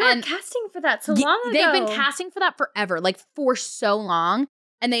 Yeah. They were And- casting for that so long ago. They've been casting for that forever, like for so long.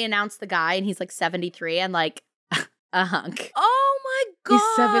 And they announced the guy and he's like 73 and like a hunk. Oh my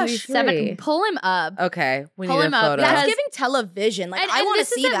gosh. He's 73. Pull him up. Okay. We Pull need a him up. photo. That's Because- giving television. Like And I want to this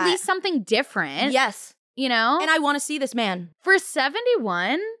see is at that. least something different. Yes, You know? and I want to see this man. For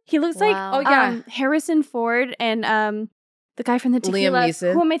 71, He looks Wow. like Oh, yeah. Harrison Ford and the guy from the Liam tequila.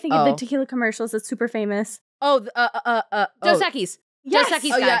 Neeson. Who am I thinking? Oh. The tequila commercials that's super famous. Dos Equis. Yes. Dos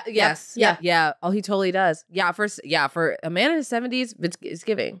Equis Oh guy. yeah, Yep. yes, Yep. yeah. Oh, he totally does. Yeah, for a man in his 70s, it's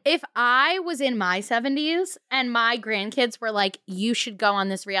giving. If I was in my 70s and my grandkids were like, you should go on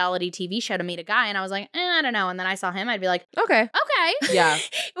this reality TV show to meet a guy, and I was like, I don't know, and then I saw him, I'd be like, Okay. okay. Yeah.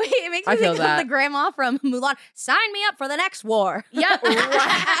 Wait, it makes I me feel think that. of the grandma from Mulan. Sign me up for the next war. Yep.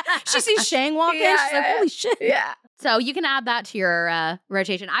 She sees Shang walk in. Yeah, She's like, yeah, holy shit. Yeah. So you can add that to your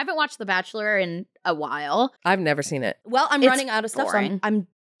rotation. I haven't watched The Bachelor in a while. I've never seen it. Well, I'm It's running out of stuff, so boring. I'm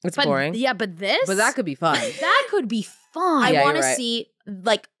It's but boring. yeah, but this, But that could be fun. that could be fun. I Yeah, want to you're right. see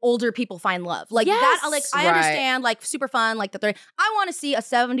like older people find love. Like that, Yes. like I Right. understand, like super fun, like I want to see a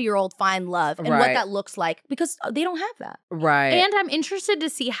 70-year-old find love and what Right. that looks like because they don't have that. Right. And I'm interested to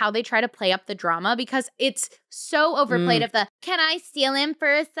see how they try to play up the drama because it's so overplayed of the, can I steal him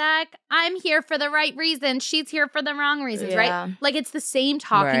for a sec? I'm here for the right reason. She's here for the wrong reasons, Yeah. right? Like it's the same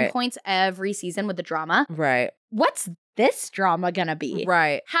talking Right. points every season with the drama. right. What's this drama gonna be?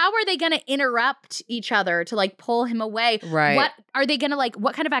 Right. How are they gonna interrupt each other to like pull him away? Right. What are they gonna like,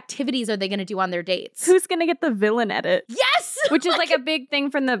 what kind of activities are they gonna do on their dates? Who's gonna get the villain edit? Yes! Which is like a big thing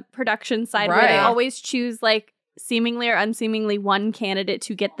from the production side where they Right. always choose like seemingly or unseemingly one candidate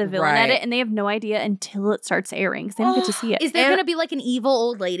to get the villain Right. edit, and they have no idea until it starts airing because they don't get to see it. Is there And- gonna be like an evil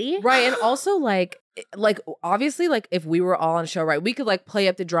old lady? Right. And also like obviously like if we were all on a show, right, we could like play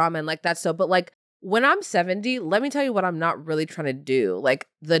up the drama and like that's so, but like when I'm 70, let me tell you what I'm not really trying to do. Like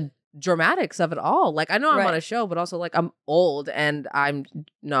the dramatics of it all. Like I know I'm on Right. a show, but also like I'm old and I'm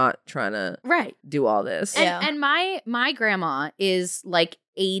not trying to Right. do all this. And, Yeah. and my grandma is like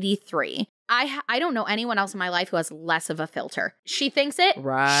 83. I don't know anyone else in my life who has less of a filter. She thinks it.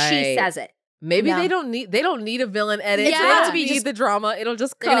 Right. She says it. Maybe Yeah. they don't need a villain edit. Yeah. They don't To be need just- the drama. It'll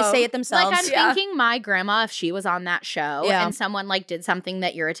just They're come. gonna say it themselves. Like I'm Yeah. thinking my grandma, if she was on that show Yeah. and someone like did something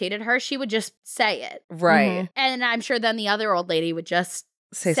that irritated her, she would just say it. Right. And I'm sure then the other old lady would just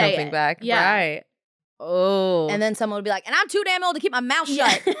Say Say something it. back. Yeah. Right. Oh. And then someone would be like, and I'm too damn old to keep my mouth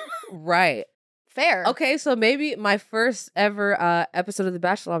shut. right. Fair. Okay, so maybe my first ever episode of The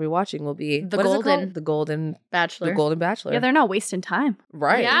Bachelor I'll be watching will be The what is it Golden called? The Golden Bachelor. Bachelor. Yeah, they're not wasting time.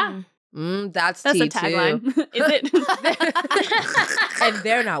 right. Yeah. That's That's tea a tagline. too. Is it? And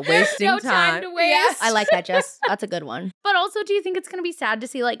they're not wasting no time to waste. Yes. I like that, Jess. That's a good one. But also, do you think it's going to be sad to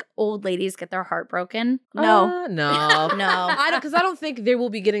see like old ladies get their heart broken? No. No. No. I don't think they will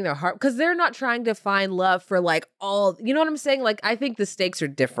be getting their heart because they're not trying to find love for like all, you know what I'm saying? Like I think the stakes are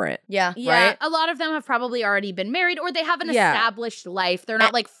different. Yeah. Yeah, Right? a lot of them have probably already been married or they have an Yeah. established life. They're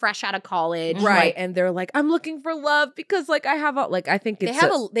not like fresh out of college. Right. Like, And they're like, I'm looking for love because like I have a like I think it's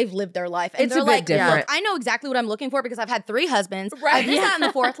They've lived their life. And It's they're a bit like, different. look, I know exactly what I'm looking for because I've had 3 husbands. Right. I've this, that, and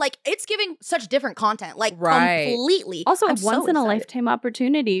the fourth. Like, it's giving such different content. Like, Right. completely. Also, I'm a so once in a excited. lifetime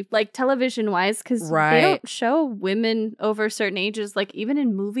opportunity, like television wise, because they Right. don't show women over certain ages, like even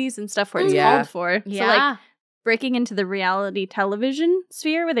in movies and stuff where it's Yeah. called for. yeah. So, like, breaking into the reality television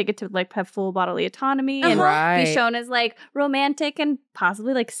sphere where they get to like have full bodily autonomy and right. be shown as like romantic and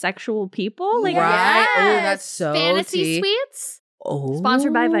possibly like sexual people. Like, right. Oh, Yes. that's so Fantasy tea. Suites? Oh.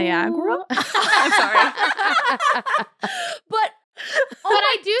 Sponsored by Viagra? I'm sorry. But But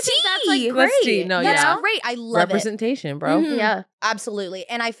I do think that's like tea. great. That's tea. No, that's yeah. great. I love it. Representation, bro. Mhm. Yeah. Absolutely.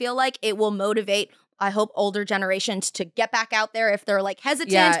 And I feel like it will motivate, I hope, older generations to get back out there if they're like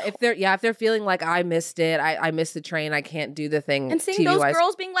hesitant. Yeah, if they're feeling like I missed it, I missed the train, I can't do the thing. and seeing TV those wise.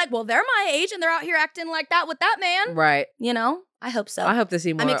 girls being like, well, they're my age and they're out here acting like that with that man. Right. You know? I hope so. I hope to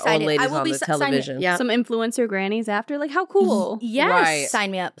see more old excited. I ladies will on be the signing- television. Yeah. Some influencer grannies after. Like, how cool. Yes. Right.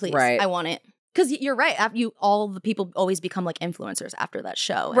 Sign me up, please. Right. I want it. Because you're right. All the people always become like influencers after that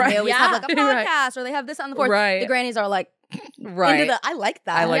show. And Right. They always have like a Right. podcast or they have this on the fourth. Right. The grannies are like, Right. I like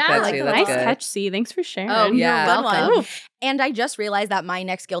that. I like Yeah. that too. I That's Nice good. catch, C. Thanks for sharing. Oh, Yeah. you're Good one. welcome. And I just realized that my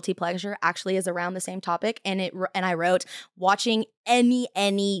next guilty pleasure actually is around the same topic. And I wrote watching any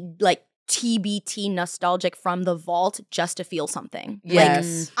like TBT nostalgic from the vault just to feel something.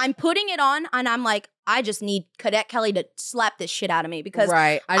 Yes. Like, I'm putting it on and I'm like, I just need Cadet Kelly to slap this shit out of me because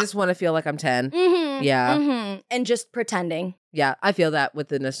Right. I just want to feel like I'm 10. Yeah. and just pretending. Yeah. I feel that with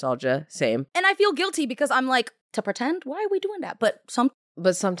the nostalgia. Same. And I feel guilty because I'm like, to pretend? Why are we doing that? But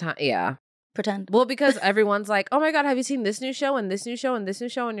But sometimes, yeah. pretend. Well, because everyone's like, oh my God, have you seen this new show and this new show and this new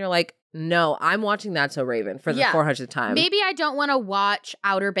show? And you're like, no, I'm watching That's So Raven for the Yeah. 400th time. Maybe I don't want to watch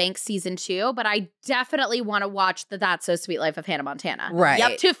Outer Banks season 2, but I definitely want to watch the That's So Sweet Life of Hannah Montana. Right.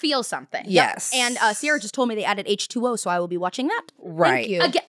 Yep. To feel something. Yes. And Sierra just told me they added H2O, so I will be watching that. Right. Thank you.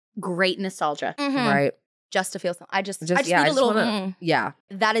 Again, great nostalgia. Mhm. Right. Just to feel something. I just yeah, need I a just little. wanna- Yeah.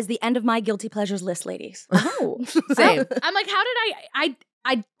 That is the end of my guilty pleasures list, ladies. Oh. Same. I'm like, how did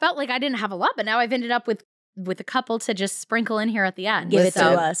I felt like I didn't have a lot, but now I've ended up with a couple to just sprinkle in here at the end. Give it to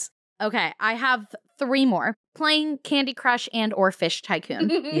Listen. us. Okay, I have 3 more. Playing Candy Crush and or Fish Tycoon.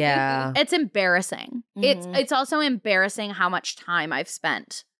 Yeah. It's embarrassing. Mhm. It's also embarrassing how much time I've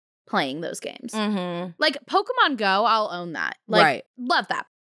spent playing those games. Mm-hmm. Like Pokemon Go, I'll own that. Like, Right. love that.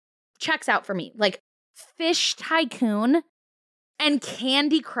 Checks out for me. Like Fish Tycoon and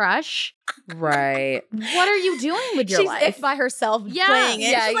Candy Crush. Right. What are you doing with your She's life? by herself Yeah. playing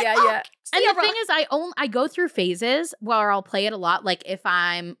it. Yeah, She's like, yeah, "Oh, yeah. And the thing is, I go through phases where I'll play it a lot, like if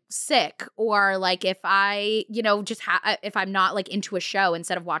I'm sick or like if I, just if I'm not like into a show,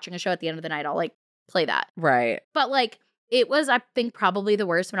 instead of watching a show at the end of the night, I'll like play that. Right. But like it was, I think, probably the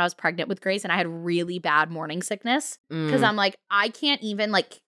worst when I was pregnant with Grace and I had really bad morning sickness because I'm like, I can't even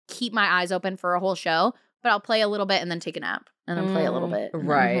like keep my eyes open for a whole show, but I'll play a little bit and then take a nap and then play a little bit.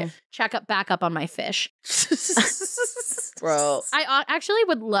 Right. Back up on my fish. Bro. I actually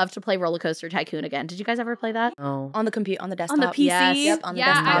would love to play Roller Coaster Tycoon again. Did you guys ever play that? Oh. On the computer, on the desktop. On the PC? Yes. Yep, on the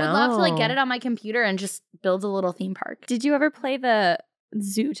desktop. I would love to like get No. it on my computer and just build a little theme park. Did you ever play the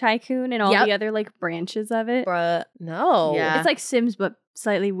Zoo Tycoon and all Yep. the other like branches of it? Bruh. No. Yeah. It's like Sims, but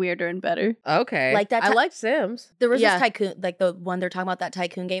slightly weirder and better. Okay. Like that I ti- like Sims. There was Yeah. this tycoon, like the one they're talking about, that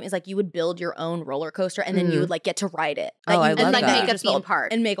tycoon game is like you would build your own roller coaster and then you would like get to ride it. Oh, I you, love and, like, that. Make a just build- theme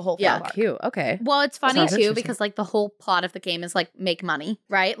park. and make a whole Yeah. theme park. Cute. Okay. Well, it's funny sounds too interesting. because like the whole plot of the game is like make money,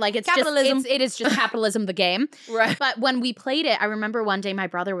 right? Like it's Capitalism. just it is just capitalism, the game. Right. But when we played it, I remember one day my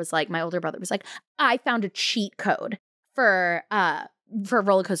older brother was like, I found a cheat code for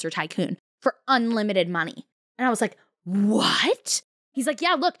Roller Coaster Tycoon for unlimited money. And I was like, what? He's like,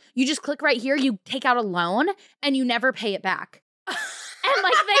 yeah, look, you just click right here, you take out a loan and you never pay it back. And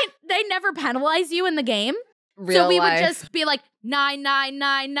like they never penalize you in the game. Real so we life. would just be like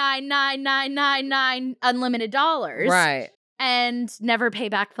 $9,999,999 unlimited dollars. Right. And never pay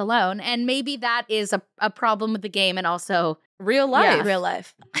back the loan. And maybe that is a problem with the game and also Real life. Real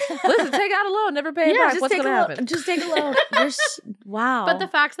life. Listen, take out a loan, never pay it Yeah, back. just What's take gonna a loan. happen? Just take a loan. Wow. but the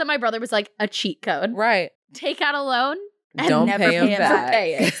fact that my brother was like a cheat code. Right. Take out a loan and Don't never pay 'em it back.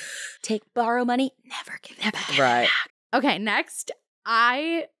 Pay it. borrow money, never give it back. Right. Okay, next.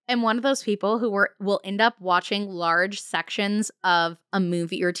 I am one of those people who will end up watching large sections of a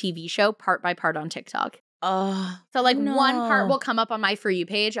movie or TV show part by part on TikTok. Oh, So like no. one part will come up on my For You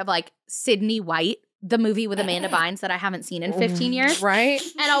page of like Sydney White, the movie with Amanda Bynes that I haven't seen in 15 years. Right.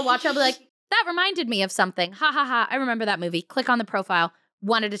 And I'll watch it, I'll be like, that reminded me of something. Ha ha ha. I remember that movie. Click on the profile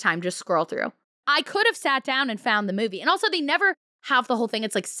one at a time, just scroll through. I could have sat down and found the movie. And also they never have the whole thing.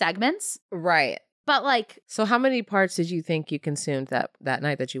 It's like segments. Right. But like So how many parts did you think you consumed that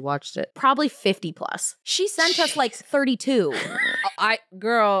night that you watched it? probably 50 plus. she sent us like 32.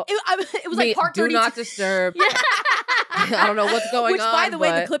 Girl, It was like part do 32. not disturb. I don't know what's going Which, on. by the way,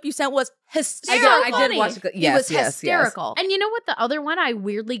 the but clip you sent was I hysterical. did watch it. It Yes, was yes, hysterical. And you know what the other one I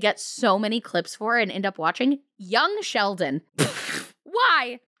weirdly get so many clips for and end up watching? Young Sheldon.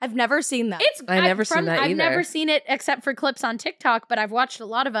 Why? I've never seen that. It's I never seen that I've either. never seen it except for clips on TikTok, but I've watched a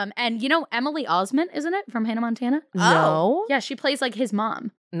lot of them. And you know Emily Osment, isn't it? From Hannah Montana? Yes. No. Yeah, she plays like his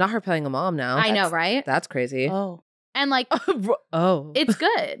mom. Not her playing a mom now. I know, right? That's crazy. Oh, And like Oh. it's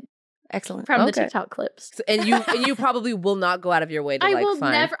good excellent. from the Okay. TikTok clips. And you probably will not go out of your way to I like will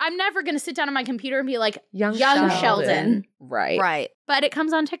find I'm never gonna sit down on my computer and be like young Sheldon. Right. Right. But it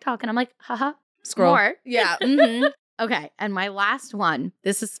comes on TikTok and I'm like, haha. Scroll. More. Yeah. Mm-hmm. Okay, and my last one.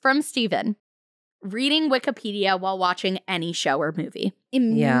 This is from Steven. Reading Wikipedia while watching any show or movie.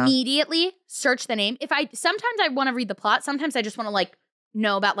 Yeah. Immediately search the name. Sometimes I want to read the plot. Sometimes I just want to like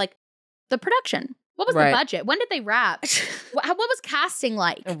know about like the production. What was Right. the budget? When did they wrap? what was casting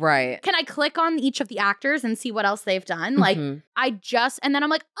like? Right. Can I click on each of the actors and see what else they've done? Like Mhm. and then I'm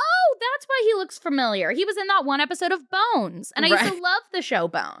like, oh, that's why he looks familiar. He was in that one episode of Bones. And I used Right. to love the show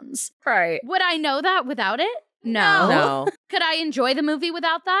Bones. Right. Would I know that without it? No. No. Could I enjoy the movie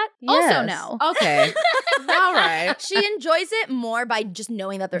without that? Yes. Also no. Okay. All right. She enjoys it more by just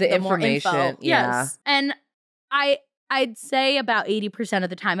knowing that there's The more information. info. Yeah. Yes. And I'd say about 80% of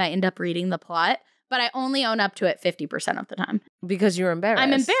the time I end up reading the plot, but I only own up to it 50% of the time. Because you're embarrassed.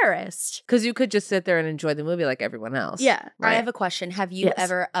 I'm embarrassed. Because you could just sit there and enjoy the movie like everyone else. Yeah. I have a question. Have you Yes.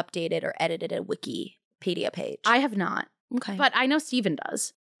 ever updated or edited a Wikipedia page? I have not, okay. but I know Steven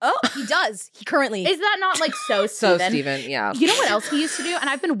does. Oh, he does. He currently. Is that not like so So Steven? Steven, yeah. You know what else he used to do? And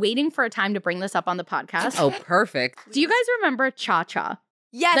I've been waiting for a time to bring this up on the podcast. Oh, perfect. Do you guys remember Cha-Cha?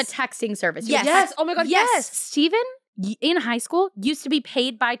 Yes. The texting service. You Yes. would text- Oh my God. Yes. Steven, in high school, used to be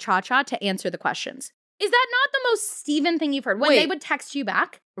paid by Cha-Cha to answer the questions. Is that not the most Steven thing you've heard? When Wait. they would text you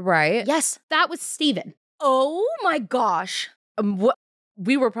back, Right. Yes. that was Steven. Oh my gosh. What?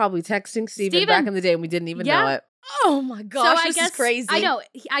 We were probably texting Steven back in the day and we didn't even know it. Oh my gosh. This is crazy. I know.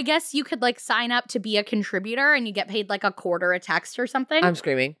 I guess you could like sign up to be a contributor and you get paid like $0.25 a text or something. I'm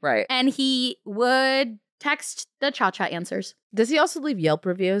screaming. Right. And he would text the Cha-Cha answers. Does he also leave Yelp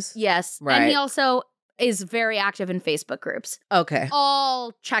reviews? Yes. Right. And he also is very active in Facebook groups. Okay.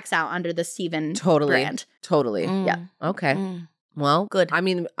 All checks out under the Steven Totally. brand. Totally. Mm. Yeah. Okay. Mm. Well, Good. I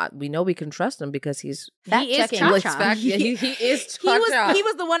mean, we know we can trust him because he's Fact He is checking. Cha-Cha. he is He was Cha-Cha. he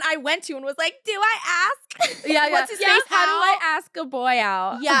was the one I went to and was like, "Do I ask? Yeah, yeah. What's his Yeah, face? how do I ask a boy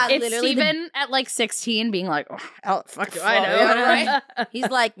out? Yeah, It's literally. Steven at like 16 being like, oh, how the fuck do I Oh, know? yeah, He's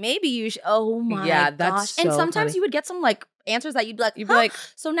like, maybe you should. Oh my Yeah, gosh! that's And so sometimes funny. you would get some like answers that you'd be like, You'd be huh? like,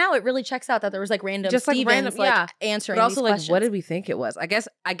 So now it really checks out that there was like random Just, like, Stevens random- like yeah. answering but also these like, questions. what did we think it was? I guess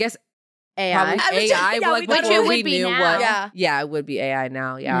AI. probably I was AI. just- but yeah, like we thought before it we would be knew now. what. Yeah. Yeah, it would be AI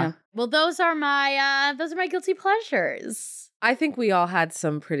now. Yeah. Well, those are my guilty pleasures. I think we all had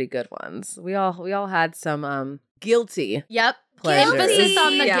some pretty good ones. We all had some guilty Yep. pleasures. Emphasis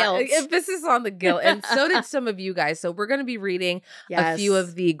on the Yeah, guilt. Emphasis on the guilt. And so did some of you guys. So we're going to be reading a few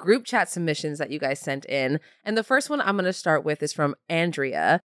of the group chat submissions that you guys sent in. And the first one I'm going to start with is from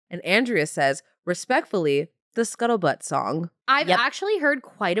Andrea. And Andrea says, respectfully, the Scuttlebutt song. I've Yep. actually heard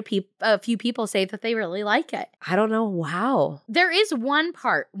quite a few people say that they really like it. I don't know how. There is one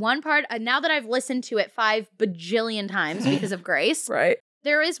part, now that I've listened to it 5 bajillion times because of Grace, Right.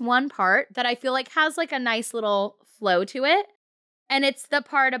 there is one part that I feel like has like a nice little flow to it. And it's the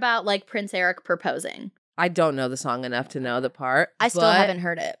part about like Prince Eric proposing. I don't know the song enough to know the part. I still but, haven't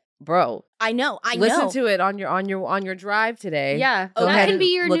heard it. Bro, I know. listen to it on your drive today. Yeah. Go that ahead can and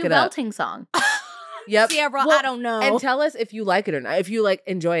be your look new it up. belting song. Yep. Sierra, Well, I don't know. And tell us if you like it or not. If you like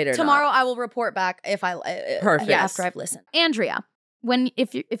enjoy it or Tomorrow not. I will report back if I Perfect. after I've listened. Andrea,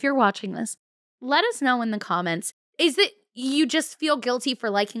 if you're watching this, let us know in the comments. Is it you just feel guilty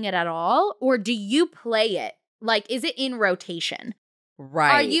for liking it at all? Or do you play it? Like, is it in rotation?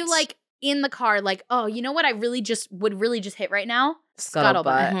 Right. Are you like in the car, like, oh, you know what I would really just hit right now?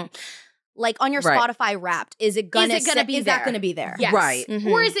 Scuttlebutt. Mhm. Like on your Right. Spotify Wrapped, is it gonna be is there? that gonna be there? Yes. Right.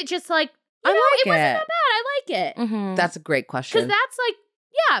 Mhm. Or is it just like, I you know, like it wasn't it. that bad. I like it. Mhm. That's a great Because question. that's like,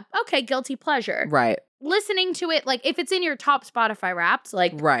 yeah, okay, guilty pleasure. Right. Listening to it, like if it's in your top Spotify Wrapped,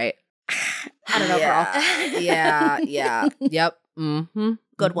 like, Right. I don't know, girl. Yeah. Yep. Mm-hmm.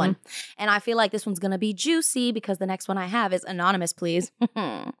 Good one. And I feel like this one's gonna be juicy because the next one I have is Anonymous, please.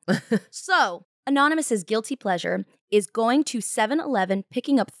 So, Anonymous's guilty pleasure is going to 7-Eleven,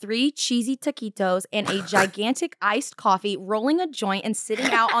 picking up 3 cheesy taquitos and a gigantic iced coffee, rolling a joint, and sitting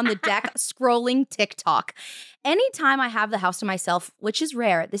out on the deck scrolling TikTok. Anytime I have the house to myself, which is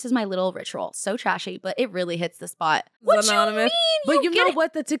rare, this is my little ritual. So trashy, but it really hits the spot. What you Anonymous. mean? But you get know it?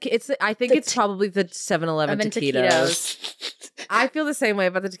 what? I think it's probably the 7-Eleven taquitos. I feel the same way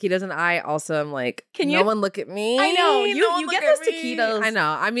about the taquitos, and I also am like, Can no you- one look at me. I know. No You one get look those at me. taquitos. I know.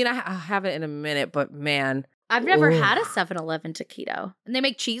 I mean, I haven't in a minute, but man, I've never Ooh. had a 7-Eleven taquito. And they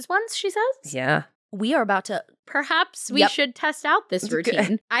make cheese ones, she says? yeah. We are about to. Perhaps we Yep. should test out this Okay.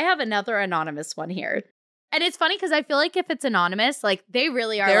 routine. I have another anonymous one here. And it's funny because I feel like if it's anonymous, like they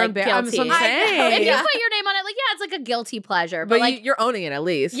really are They're like I'm guilty. so saying. If you Yeah. put your name on it, like, yeah, it's like a guilty pleasure. But, But like, you're owning it at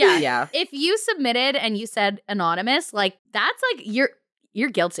least. Yeah. Yeah. if you submitted and you said anonymous, like that's like you're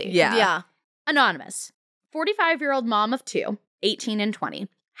guilty. Yeah. Anonymous. 45-year-old mom of 2, 18 and 20.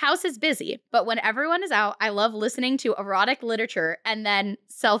 House is busy, but when everyone is out, I love listening to erotic literature and then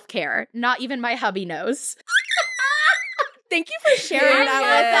self-care. Not even my hubby knows. Thank you for sharing I that love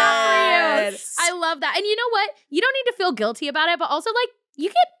with that for you. us. I love that. And you know what? You don't need to feel guilty about it, but also like you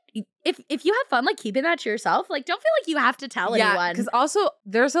get if you have fun like keeping that to yourself, like don't feel like you have to tell anyone. Because also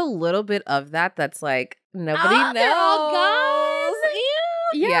there's a little bit of that's like nobody knows. They're all guys.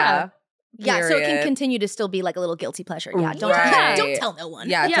 Yeah. Yeah, so it can Period. continue to still be like a little guilty pleasure. Yeah, don't Right. don't tell no one.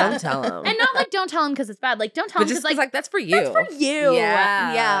 Yeah, Yeah. don't tell them. And not like don't tell him because it's bad. Like don't tell but him just because like that's for you. that's for you.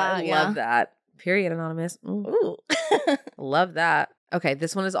 Yeah, yeah, I love that. Period. Anonymous. Ooh. Love that. Okay,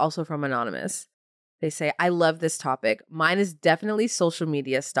 this one is also from Anonymous. They say, I love this topic. Mine is definitely social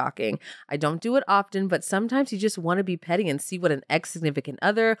media stalking. I don't do it often, but sometimes you just want to be petty and see what an ex-significant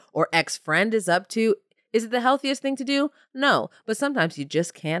other or ex-friend is up to. Is it the healthiest thing to do? No, but sometimes you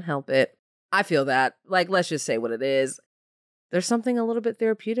just can't help it. I feel that. Like, let's just say what it is. There's something a little bit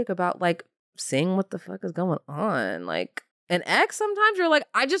therapeutic about, like, seeing what the fuck is going on. Like, an ex, sometimes you're like,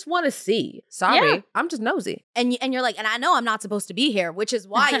 I just want to see. Sorry, Yeah. I'm just nosy. And you're like, and I know I'm not supposed to be here, which is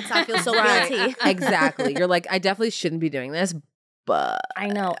why I feel so Right. guilty. Exactly. You're like, I definitely shouldn't be doing this, but I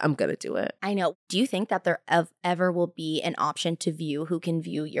know. I'm going to do it. I know. Do you think that there ever will be an option to view who can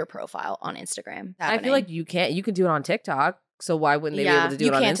view your profile on Instagram? I feel like you can do it on TikTok. So why wouldn't they be Yeah. able to do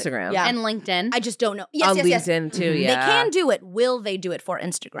You it on can't- Instagram? yeah. and LinkedIn. I just don't know. Yes, on yes, yes. LinkedIn too, Mhm. yeah. They can do it. Will they do it for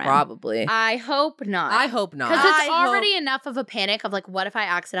Instagram? Probably. I hope not. I hope Because not. it's I hope- already enough of a panic of like, what if I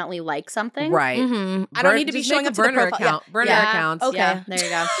accidentally like something? Right. Mhm. I don't need to be just showing make up a to the burner profile. account. Burner Yeah. accounts. Okay. Yeah, there you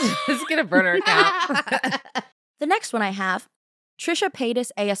go. Just get a burner account. The next one I have, Trisha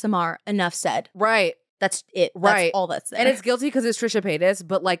Paytas ASMR. Enough said. Right. That's it. Right. That's all that's there. And it's guilty because it's Trisha Paytas,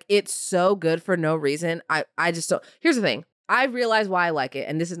 but like it's so good for no reason. I just don't. Here's the thing. I realize why I like it,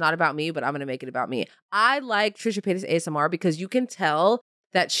 and this is not about me, but I'm gonna make it about me. I like Trisha Paytas ASMR because you can tell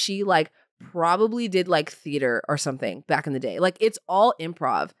that she like probably did like theater or something back in the day. Like it's all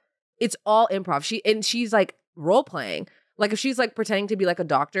improv. It's all improv. She's like role playing. Like if she's like pretending to be like a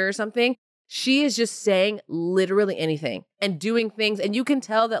doctor or something, she is just saying literally anything and doing things. And you can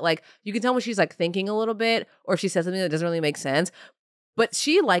tell that like, you can tell when she's like thinking a little bit or if she says something that doesn't really make sense. But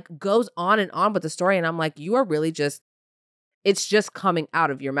she like goes on and on with the story. And I'm like, you are really just, it's just coming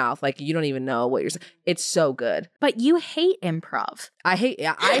out of your mouth. Like you don't even know what you're saying. It's so good. But you hate improv. I hate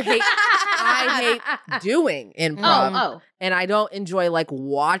doing improv. Oh. And I don't enjoy like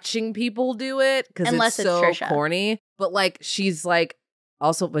watching people do it because Unless it's it's so Trisha. corny. But like she's like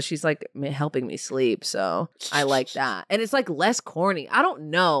also, but she's like helping me sleep. So I like that. And it's like less corny. I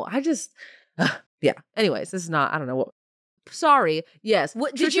don't know. I just, yeah. Anyways, this is not, I don't know what. Sorry. Yes.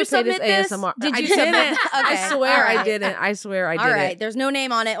 What, did Trisha you submit Paytas this? ASMR. Did I you didn't. submit? I Okay. swear All right. I didn't. I swear I didn't. All right. There's no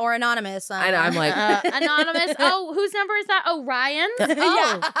name on it or anonymous. I know. I'm like, Anonymous. Oh, whose number is that? Oh, Ryan's?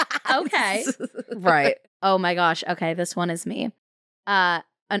 Oh, okay. right. Oh my gosh. Okay, this one is me.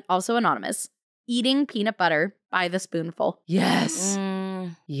 Also anonymous. Eating peanut butter by the spoonful. Yes.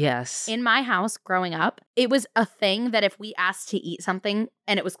 Mm. Yes. In my house growing up, it was a thing that if we asked to eat something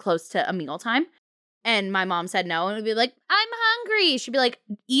and it was close to a meal time and my mom said no, and we'd be like, I'm hungry. She'd be like,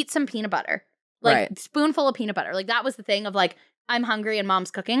 eat some peanut butter. Like Right. spoonful of peanut butter. Like that was the thing of like, I'm hungry and mom's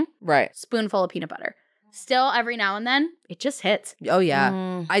cooking. Right. Spoonful of peanut butter. Still, every now and then, it just hits. Oh yeah.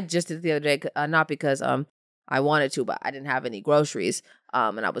 Mm. I just did it the other day, not because I wanted to, but I didn't have any groceries,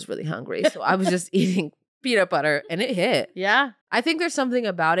 and I was really hungry, so I was just eating peanut butter, and it hit. Yeah. I think there's something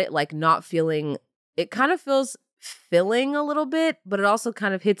about it, like not feeling. It kind of feels filling a little bit, but it also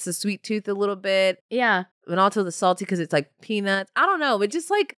kind of hits the sweet tooth a little bit, Yeah. and also the salty because it's like peanuts. I don't know. It just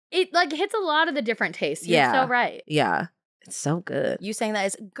like It like hits a lot of the different tastes. You're Yeah. so right. yeah, it's so good. You saying that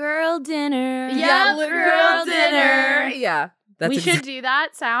is girl dinner. Yeah, girl dinner. Yeah, We should do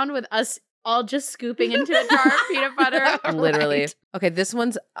that sound with us all just scooping into a jar of peanut butter. Literally. Right. Okay, this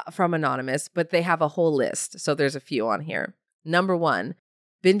one's from Anonymous, but they have a whole list. So there's a few on here. Number 1,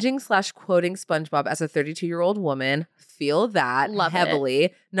 binging/quoting SpongeBob as a 32-year-old woman. Feel that Love it.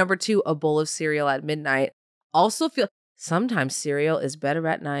 heavily. Number 2, a bowl of cereal at midnight. Also feel sometimes cereal is better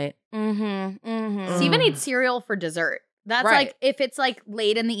at night. Mm-hmm. Mm-hmm. Steven eats cereal for dessert. That's Right. like if it's like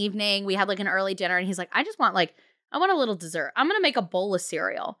late in the evening, we had like an early dinner and he's like, I want a little dessert. I'm going to make a bowl of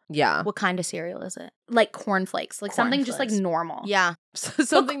cereal. Yeah. What kind of cereal is it? Like cornflakes. Like something just like Cornflakes. normal. Yeah.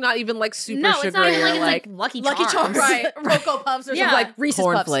 Something not even like super No, sugary it's not even or like, it's like Lucky Charms. Charms. Right. Cocoa Puffs or Yeah. something like Reese's Puffs.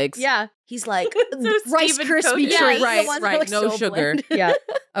 cornflakes. Yeah. He's like So Rice Steven Krispie Coach- treats. Yeah, the right, ones that are, right. like, No so sugar. bland. Yeah.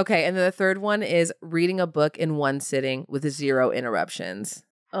 Okay, and then the third one is reading a book in one sitting with 0 interruptions.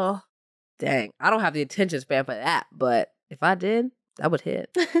 Oh. Dang, I don't have the attention span for that, but if I did, that would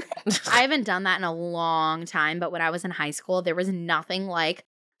hit. I haven't done that in a long time, but when I was in high school, there was nothing like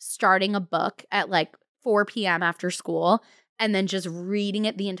starting a book at like 4 p.m. after school and then just reading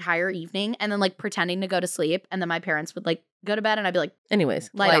it the entire evening and then like pretending to go to sleep. And then my parents would like go to bed and I'd be like, Anyways,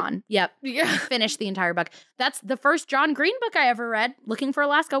 light on. Yep. Yeah. Finish the entire book. That's the first John Green book I ever read. Looking for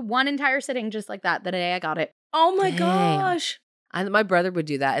Alaska, one entire sitting just like that the day I got it. Oh my Dang. gosh. And my brother would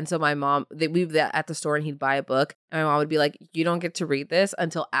do that. And so my mom, we'd be at the store and he'd buy a book. And my mom would be like, you don't get to read this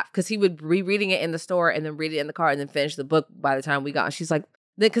until after, because he would be reading it in the store and then read it in the car and then finish the book by the time we got. And she's like,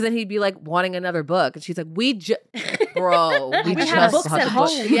 because then he'd be like wanting another book. And she's like, bro, we We just have books bought at the book.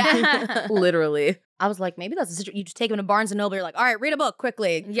 home. Yeah. Literally. I was like, maybe that's the situation. You just take him to Barnes and Noble. You're like, all right, read a book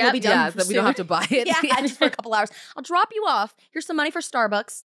quickly. Yep. We'll be done. Yeah, so that we don't have to buy it. Yeah, just for a couple hours. I'll drop you off. Here's some money for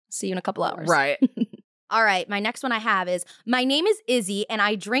Starbucks. See you in a couple hours. Right. All right, my next one I have is, my name is Izzy and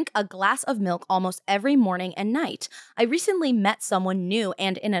I drink a glass of milk almost every morning and night. I recently met someone new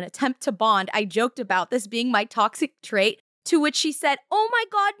and in an attempt to bond, I joked about this being my toxic trait, to which she said, oh my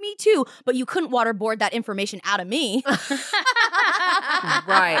God, me too, but you couldn't waterboard that information out of me.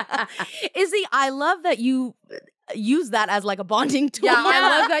 Right. Izzy, I love that you use that as like a bonding tool. Yeah, I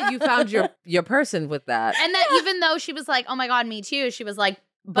love that you found your person with that. And that even though she was like, oh my God, me too, she was like,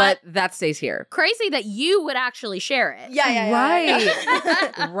 But that stays here. crazy that you would actually share it. Yeah.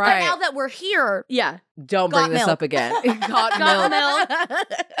 Right. But Right. now that we're here, Yeah. Don't bring Got this milk. up again. Got Got milk. milk.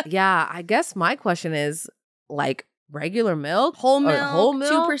 Yeah, I guess my question is like regular milk? whole Or milk, whole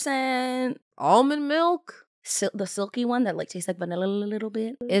milk? 2%. Almond milk? The silky one that like tastes like vanilla a little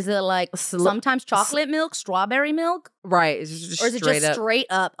bit. Is it like Sl- sometimes chocolate milk, strawberry milk, Right. It's just or is it straight just up. straight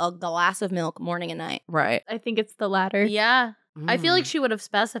up a glass of milk morning and night? Right. I think it's the latter. Yeah. I feel like she would have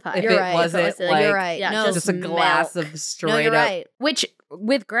specified. If You're it right. wasn't, If it was, like, You're right. yeah, no, just a glass milk. of straight no, you're up. right. Which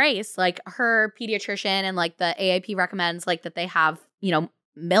with Grace, like her pediatrician and like the AAP recommends like that they have,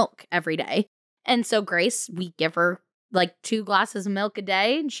 milk every day. And so Grace, we give her like 2 glasses of milk a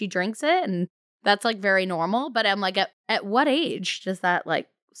day and she drinks it. And that's like very normal. But I'm like, at what age does that like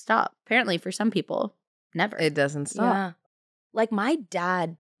stop? Apparently for some people, never. It doesn't stop. Yeah. Like my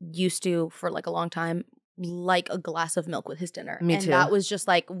dad used to, for like a long time, like a glass of milk with his dinner. Me and too. that was just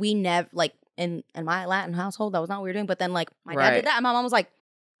like, we never, like in my Latin household, that was not what we were doing. But then like my dad Right. did that and my mom was like,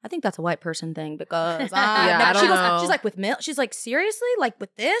 I think that's a white person thing because Yeah, I don't know. she's like, with milk? She's like, seriously? Like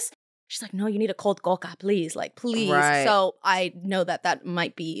with this? She's like, no, you need a cold coca, please. Like, please. Right. So I know that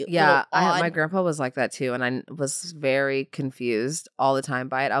might be Yeah, a little my odd. grandpa was like that too, and I was very confused all the time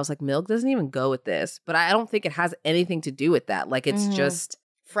by it. I was like, milk doesn't even go with this, but I don't think it has anything to do with that. Like, it's Mhm. just,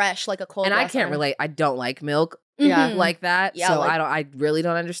 fresh, like a cold and I glass can't of- relate. I don't like milk Yeah. like that, Yeah, so like- I really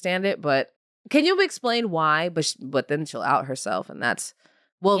don't understand it. But can you explain why? But then she'll out herself, and that's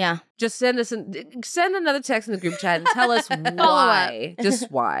Yeah. Just send another text in the group chat and tell us Follow why, just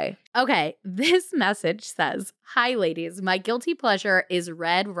why. Okay, this message says, "Hi ladies, my guilty pleasure is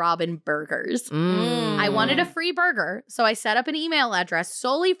Red Robin burgers. I wanted a free burger, so I set up an email address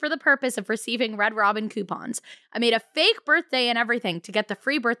solely for the purpose of receiving Red Robin coupons. I made a fake birthday and everything to get the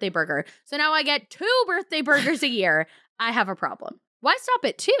free birthday burger. So now I get 2 birthday burgers a year. I have a problem. Why stop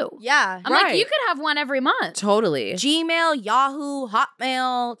at 2? Yeah. I'm like, Right. you could have one every month. Totally Gmail, Yahoo,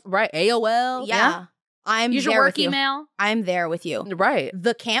 Hotmail. right. AOL, Yeah. I'm Use there your work with you. email. I'm there with you. right,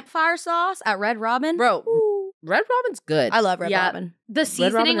 The campfire sauce at Red Robin. bro. Ooh. Red Robin's good. I love Red Yeah. Robin. The Robin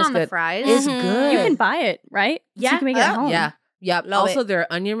seasoning is on the good. fries. It's Mhm. good. You can buy it, right? So Yeah. you can make it at Oh, home. Yeah. Yep. Love Also, it.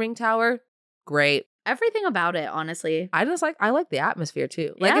 their onion ring tower, great. Everything about it, honestly. I like the atmosphere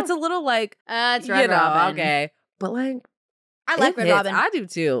too. Like, Yeah. it's a little like, It's Red you know, Robin. okay, but like, I like it Red hits. Robin. I do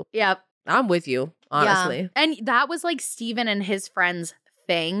too. Yep. I'm with you, honestly. And that was like Steven and his friends'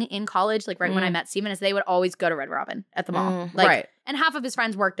 thing in college. Like right when I met Steven, is they would always go to Red Robin at the mall. Mm. Like, Right. And half of his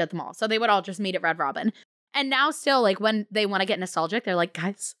friends worked at the mall. So they would all just meet at Red Robin. And now still, like when they want to get nostalgic, they're like,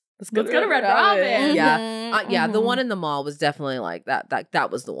 guys, let's go to Red Robin. Yeah. Mhm, Yeah, the mhm. one in the mall was definitely like that. That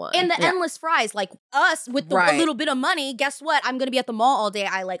was the one. And the Yeah. endless fries, like us with the, a Right. little bit of money. Guess what? I'm gonna be at the mall all day.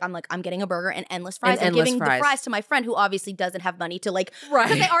 I'm getting a burger and endless fries. And I'm endless giving fries. the fries to my friend who obviously doesn't have money to like, Right.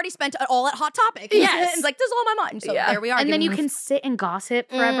 because they already spent it all at Hot Topic. Yes. It's like this is all my money. So Yeah. there we are. And then giving you them can sit and gossip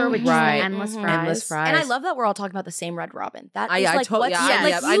forever with just Right. the endless Mhm. fries. Endless fries. And I love that we're all talking about the same Red Robin. That I- is I like tot- what's yeah, I- like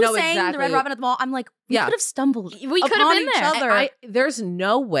yeah, you I know saying the Red exactly. Robin at the mall. I'm like, we Yeah. could have stumbled. We could have upon been each there. other. There's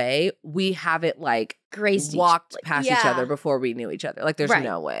no way we haven't like Grazed walked past each yeah. other before we knew each other. Like, there's Right.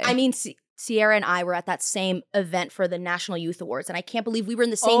 no way. I mean, Sierra and I were at that same event for the National Youth Awards, and I can't believe we were in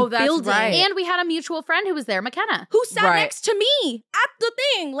the same Oh, that's building. right. And we had a mutual friend who was there, McKenna. Who sat Right. next to me at the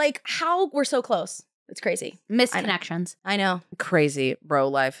thing? Like, how we're so close. It's crazy. Missed I know. connections. I know. Crazy, bro,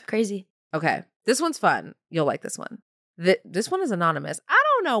 life. Crazy. Okay, this one's fun. You'll like this one. This one is anonymous. I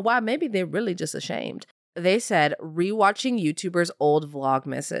don't know why. Maybe they're really just ashamed. They said rewatching YouTubers' old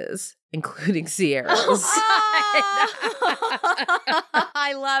vlogmases, including Sierra's.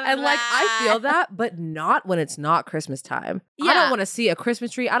 I love And like, I feel that, but not when it's not Christmas time. I Yeah. don't want to see a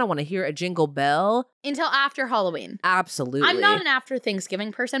Christmas tree. I don't want to hear a jingle bell. Until after Halloween. Absolutely. I'm not an after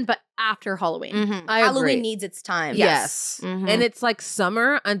Thanksgiving person, but after Halloween. Mhm. I Halloween agree. needs its time. Yes. Mhm. And it's like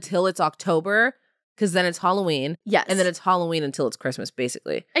summer until it's October, because then it's Halloween. Yes. And then it's Halloween until it's Christmas,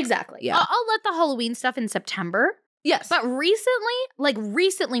 basically. exactly. Yeah. I'll let the Halloween stuff in September. Yes. But recently,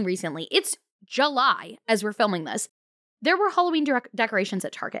 it's July as we're filming this. There were Halloween decorations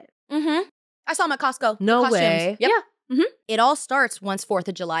at Target. Mm-hmm. I saw them at Costco. No Costumes. way. Yep. Yeah. Mm-hmm. It all starts once 4th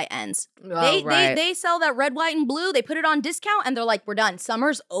of July ends. Oh, right. They sell that red, white, and blue. They put it on discount, and they're like, "We're done.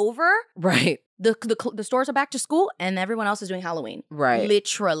 Summer's over. Right. The stores are back to school, and everyone else is doing Halloween. Right.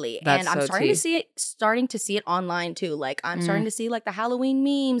 Literally. That's and I'm so starting tea. to see it online too. Like I'm Mm. starting to see like the Halloween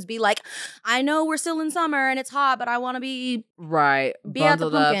memes be like, I know we're still in summer and it's hot, but I want to be Right. Be at the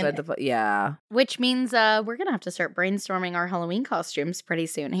Bundled up pumpkin. at the yeah. Which means we're going to have to start brainstorming our Halloween costumes pretty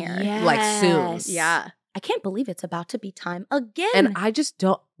soon here. Like soon. Yes. Yeah. I can't believe it's about to be time again. And I just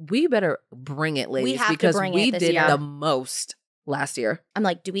don't. We better bring it, ladies, have to because bring we it this did year. the most last year. I'm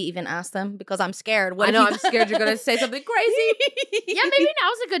like, do we even ask them? Because I'm scared. What I if know. you- I'm scared you're gonna say something crazy. Yeah, maybe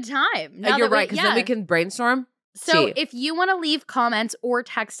now's a good time. Now You're that right, because then we can brainstorm. So Tea. if you want to leave comments or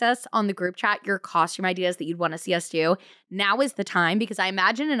text us on the group chat your costume ideas that you'd want to see us do, now is the time, because I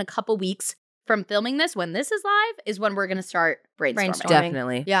imagine in a couple weeks from filming this, when this is live, is when we're going to start brainstorming. Brainstorming.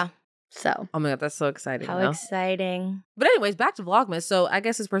 Definitely. Yeah. So Oh my God, that's so exciting. How though. exciting. But anyways, back to Vlogmas. So I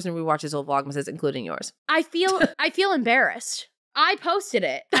guess this person rewatches all Vlogmases, including yours. I feel embarrassed. I posted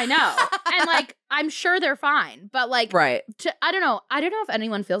it. I know. And like, I'm sure they're fine. But like, Right. I don't know. I don't know if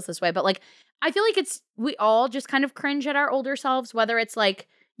anyone feels this way, but like, I feel like we all just kind of cringe at our older selves, whether it's like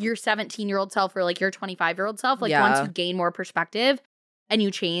your 17-year-old self or like your 25-year-old self. Like Yeah. once you gain more perspective and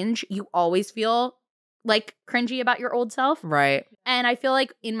you change, you always feel like cringy about your old self. Right. And I feel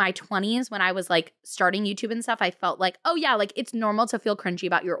like in my 20s, when I was like starting YouTube and stuff, I felt like, oh yeah, like it's normal to feel cringy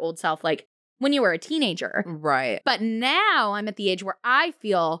about your old self, like when you were a teenager. Right. But now I'm at the age where I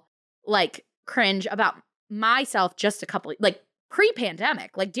feel like cringe about myself just a couple, like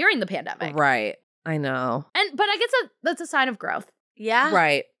pre-pandemic, like during the pandemic. Right. I know. But I guess that's a sign of growth. Yeah.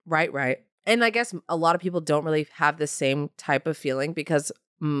 Right. And I guess a lot of people don't really have the same type of feeling because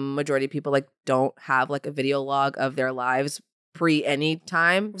majority of people like don't have like a video log of their lives pre any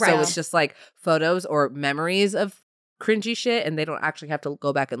time. Right. So it's just like photos or memories of cringy shit and they don't actually have to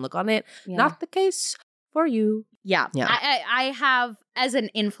go back and look on it. Yeah. Not the case for you. Yeah. Yeah. I have, as an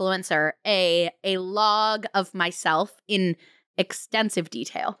influencer, a log of myself in extensive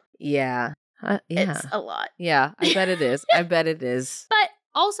detail. Yeah. Yeah. It's a lot. Yeah. I bet it is. I bet it is. But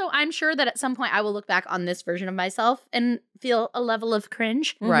also, I'm sure that at some point I will look back on this version of myself and feel a level of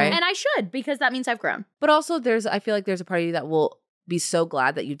cringe. Right. And I should, because that means I've grown. But also I feel like there's a part of you that will be so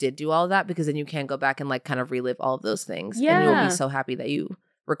glad that you did do all of that because then you can go back and like kind of relive all of those things. And you'll Yeah. be so happy that you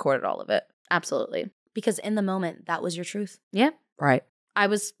recorded all of it. Absolutely. Because in the moment, that was your truth. Yeah. Right. I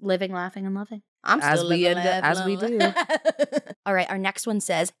was living, laughing, and loving. I'm As still we living end it- life, as we love. do. All right, our next one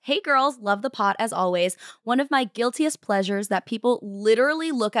says, "Hey girls, love the pot as always. One of my guiltiest pleasures that people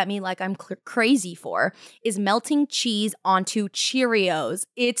literally look at me like I'm crazy for is melting cheese onto Cheerios.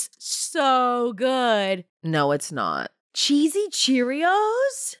 It's so good. No, it's not. Cheesy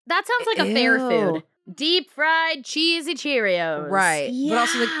Cheerios? That sounds like a fair Ew. food. Deep fried cheesy Cheerios. Right. But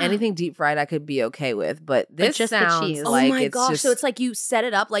also like Yeah. anything deep fried I could be okay with. But this just the sounds cheese. like oh my it's gosh. just So it's like you set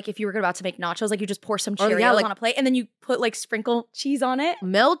it up like if you were about to make nachos, like you just pour some Or, Cheerios yeah, like- on a plate and then you put like sprinkle cheese on it.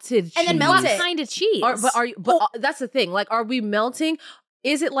 melted cheese. And then melt What it. kind of cheese? That's the thing. Like, are we melting?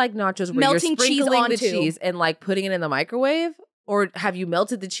 Is it like nachos where Melting you're cheese sprinkling the onto. cheese and like putting it in the microwave? Or have you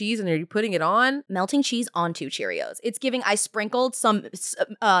melted the cheese and are you putting it on? Melting cheese onto Cheerios. It's giving, I sprinkled some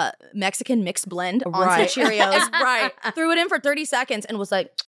Mexican mixed blend onto Right. Cheerios. Right. Threw it in for 30 seconds and was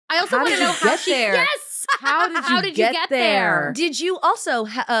like, I also How want did to know you how get she. there? Yes. How did you get there? did you also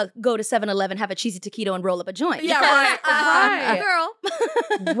go to 7-Eleven, have a cheesy taquito and roll up a joint? Yeah, right, right.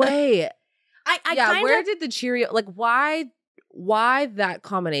 Girl. Wait. I yeah, kinda, where did the Cheerio like why that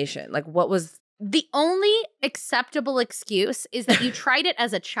combination? Like what was The only acceptable excuse is that you tried it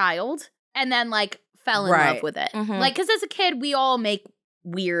as a child and then like fell in love Right. with it. Mhm. Like, because as a kid, we all make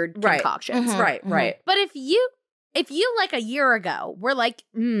weird Right. concoctions. Mhm. right. But if you like a year ago were like,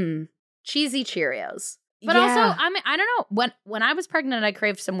 cheesy Cheerios. But also, Yeah. I don't know. When I was pregnant, I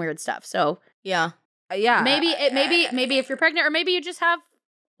craved some weird stuff. So Yeah. Yeah. maybe if you're pregnant, or maybe you just have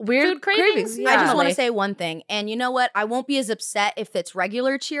weird food cravings. Yeah. I just want to say one thing. And you know what? I won't be as upset if it's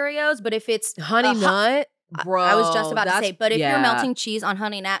regular Cheerios, but if it's honey nut. Bro. I was just about to that's- say, but if yeah. you're melting cheese on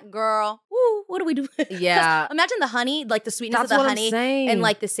Honey Nut, girl, woo, what do we do? 'Cause Yeah. imagine the honey, like the sweetness That's of the what honey I'm saying. and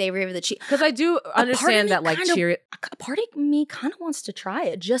like the savory of the cheese. because I do understand me that like kinda- Cheerio. A part of me kind of wants to try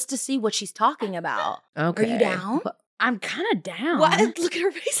it just to see what she's talking about. Okay. Are you down? I'm kind of down. What? Look at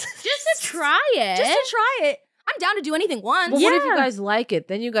her face. Just to try it. Just to try it. I'm down to do anything once. Well, what if you Yeah. guys like it?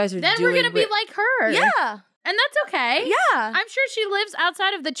 Then you guys are Then doing we're gonna be ri- like her. Yeah. And that's okay. Yeah. I'm sure she lives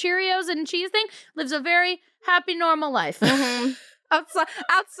outside of the Cheerios and cheese thing, lives a very happy, normal life. Mhm.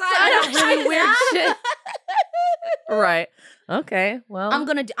 outside of really weird shit. Right. Okay. Well, I'm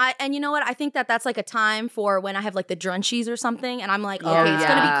gonna, and you know what? I think that's like a time for when I have like the drunchies or something, and I'm like, okay, Oh, it's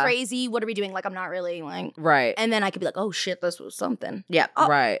gonna yeah. be crazy. What are we doing? Like, I'm not really like, right. and then I could be like, oh shit, this was something. Yeah.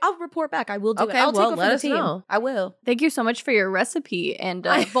 Right. I'll report back. I will do Okay, it. I'll well, take it let for us the team. know. I will. Thank you so much for your recipe and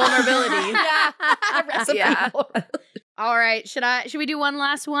vulnerability. Yeah. Recipe. Yeah. All right. Should we do one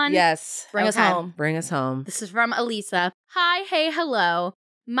last one? Yes. Bring us Okay. home. Bring us home. This is from Elisa. Hi, hey, hello.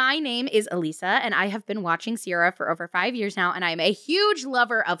 My name is Elisa, and I have been watching Sierra for over 5 years now, and I am a huge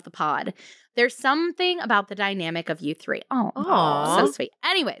lover of the pod. There's something about the dynamic of you three. Oh, Aw. so sweet.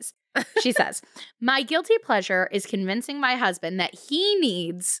 Anyways, she says, my guilty pleasure is convincing my husband that he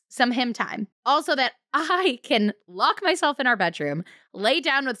needs some him time. Also that I can lock myself in our bedroom, lay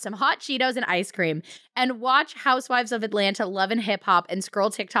down with some hot Cheetos and ice cream, and watch Housewives of Atlanta, Love and Hip Hop, and scroll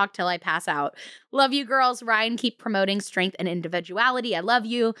TikTok till I pass out. Love you, girls. Riayn, keep promoting strength and individuality. I love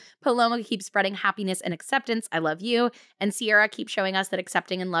you. Paloma, keep spreading happiness and acceptance. I love you. And Sierra, keep showing us that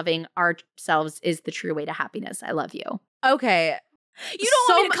accepting and loving ourselves is the true way to happiness. I love you. Okay. You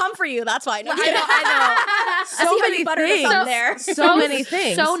don't want me to come for you. That's why. No, I know. I see how you buttered us up there. So many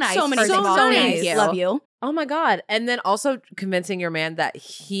things. So nice. So many first things. of all. So Thank nice. you. Love you. Oh my God. And then also convincing your man that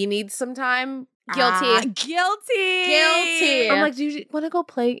he needs some time. Guilty. Guilty. I'm like, do you want to go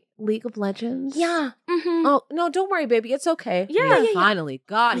play League of Legends? Yeah. Mm-hmm. Oh, no, don't worry, baby. It's okay. Yeah. Finally.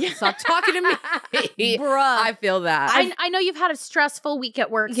 God, he stopped talking to me. Bruh. I feel that. I know you've had a stressful week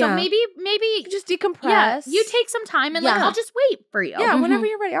at work, so Yeah. maybe just decompress. yeah, you take some time and like Yeah. I'll just wait for you. Yeah, Mhm. whenever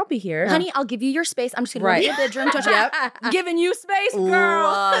you're ready, I'll be here. Honey, I'll give you your space. I'm just going Right. to go to the bedroom. Yep. Giving you space, girl.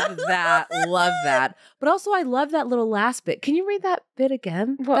 Love that. Love that. But also, I love that little last bit. Can you read that bit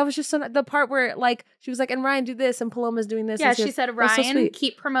again? What? That was just the part where, like, she was like, and Riayn, do this, and Paloma's doing this. Yeah, and she was- said, that was so Riayn, sweet.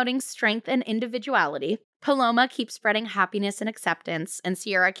 keep promoting strength and individuality. Paloma, keep spreading happiness and acceptance. And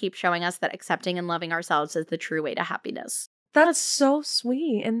Sierra, keep showing us that accepting and loving ourselves is the true way to happiness. That's so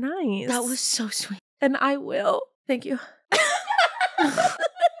sweet and nice. That was so sweet. And I will. Thank you.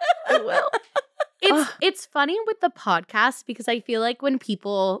 I will. It's funny with the podcast because I feel like when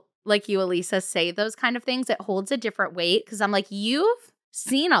people like you, Elisa, say those kind of things, it holds a different weight because I'm like, you've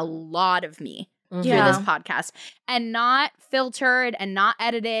seen a lot of me through Yeah. this podcast and not filtered and not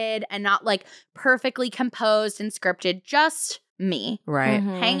edited and not like perfectly composed and scripted, just me Right.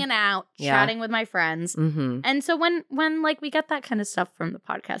 Mhm. hanging out, Yeah. chatting with my friends. Mm-hmm. And so when like we get that kind of stuff from the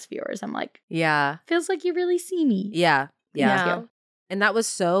podcast viewers, I'm like, Yeah. feels like you really see me. Yeah. Yeah. Yeah. And that was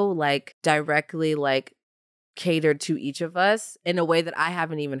so like directly like catered to each of us in a way that I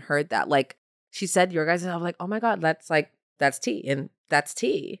haven't even heard that. Like she said your guys, and I'm like, oh my God, that's tea. And that's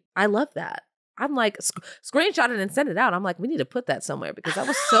tea. I love that. I'm like, screenshot it and send it out. I'm like, we need to put that somewhere because that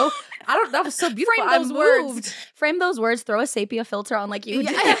was so, that was so beautiful. Frame those I words. moved. Frame those words. Throw a sepia filter on like you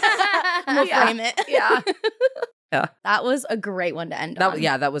did. Yeah. And we'll Yeah. frame it. Yeah. Yeah. That was a great one to end That, on.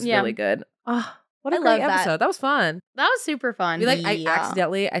 yeah, that was Yeah. really good. Oh, what a I great love that. episode. That was fun. That was super fun. We I Yeah.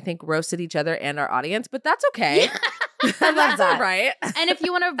 accidentally, I think, roasted each other and our audience, but that's okay. I love that. Right. And if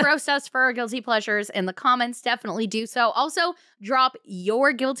you want to roast us for our guilty pleasures in the comments, definitely do so. Also, drop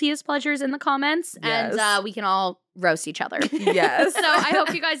your guiltiest pleasures in the comments Yes. and we can all roast each other. Yes. So I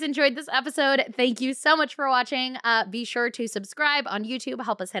hope you guys enjoyed this episode. Thank you so much for watching. Be sure to subscribe on YouTube,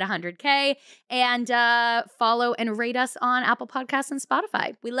 help us hit 100K, and follow and rate us on Apple Podcasts and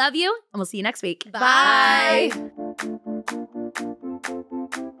Spotify. We love you, and we'll see you next week. Bye.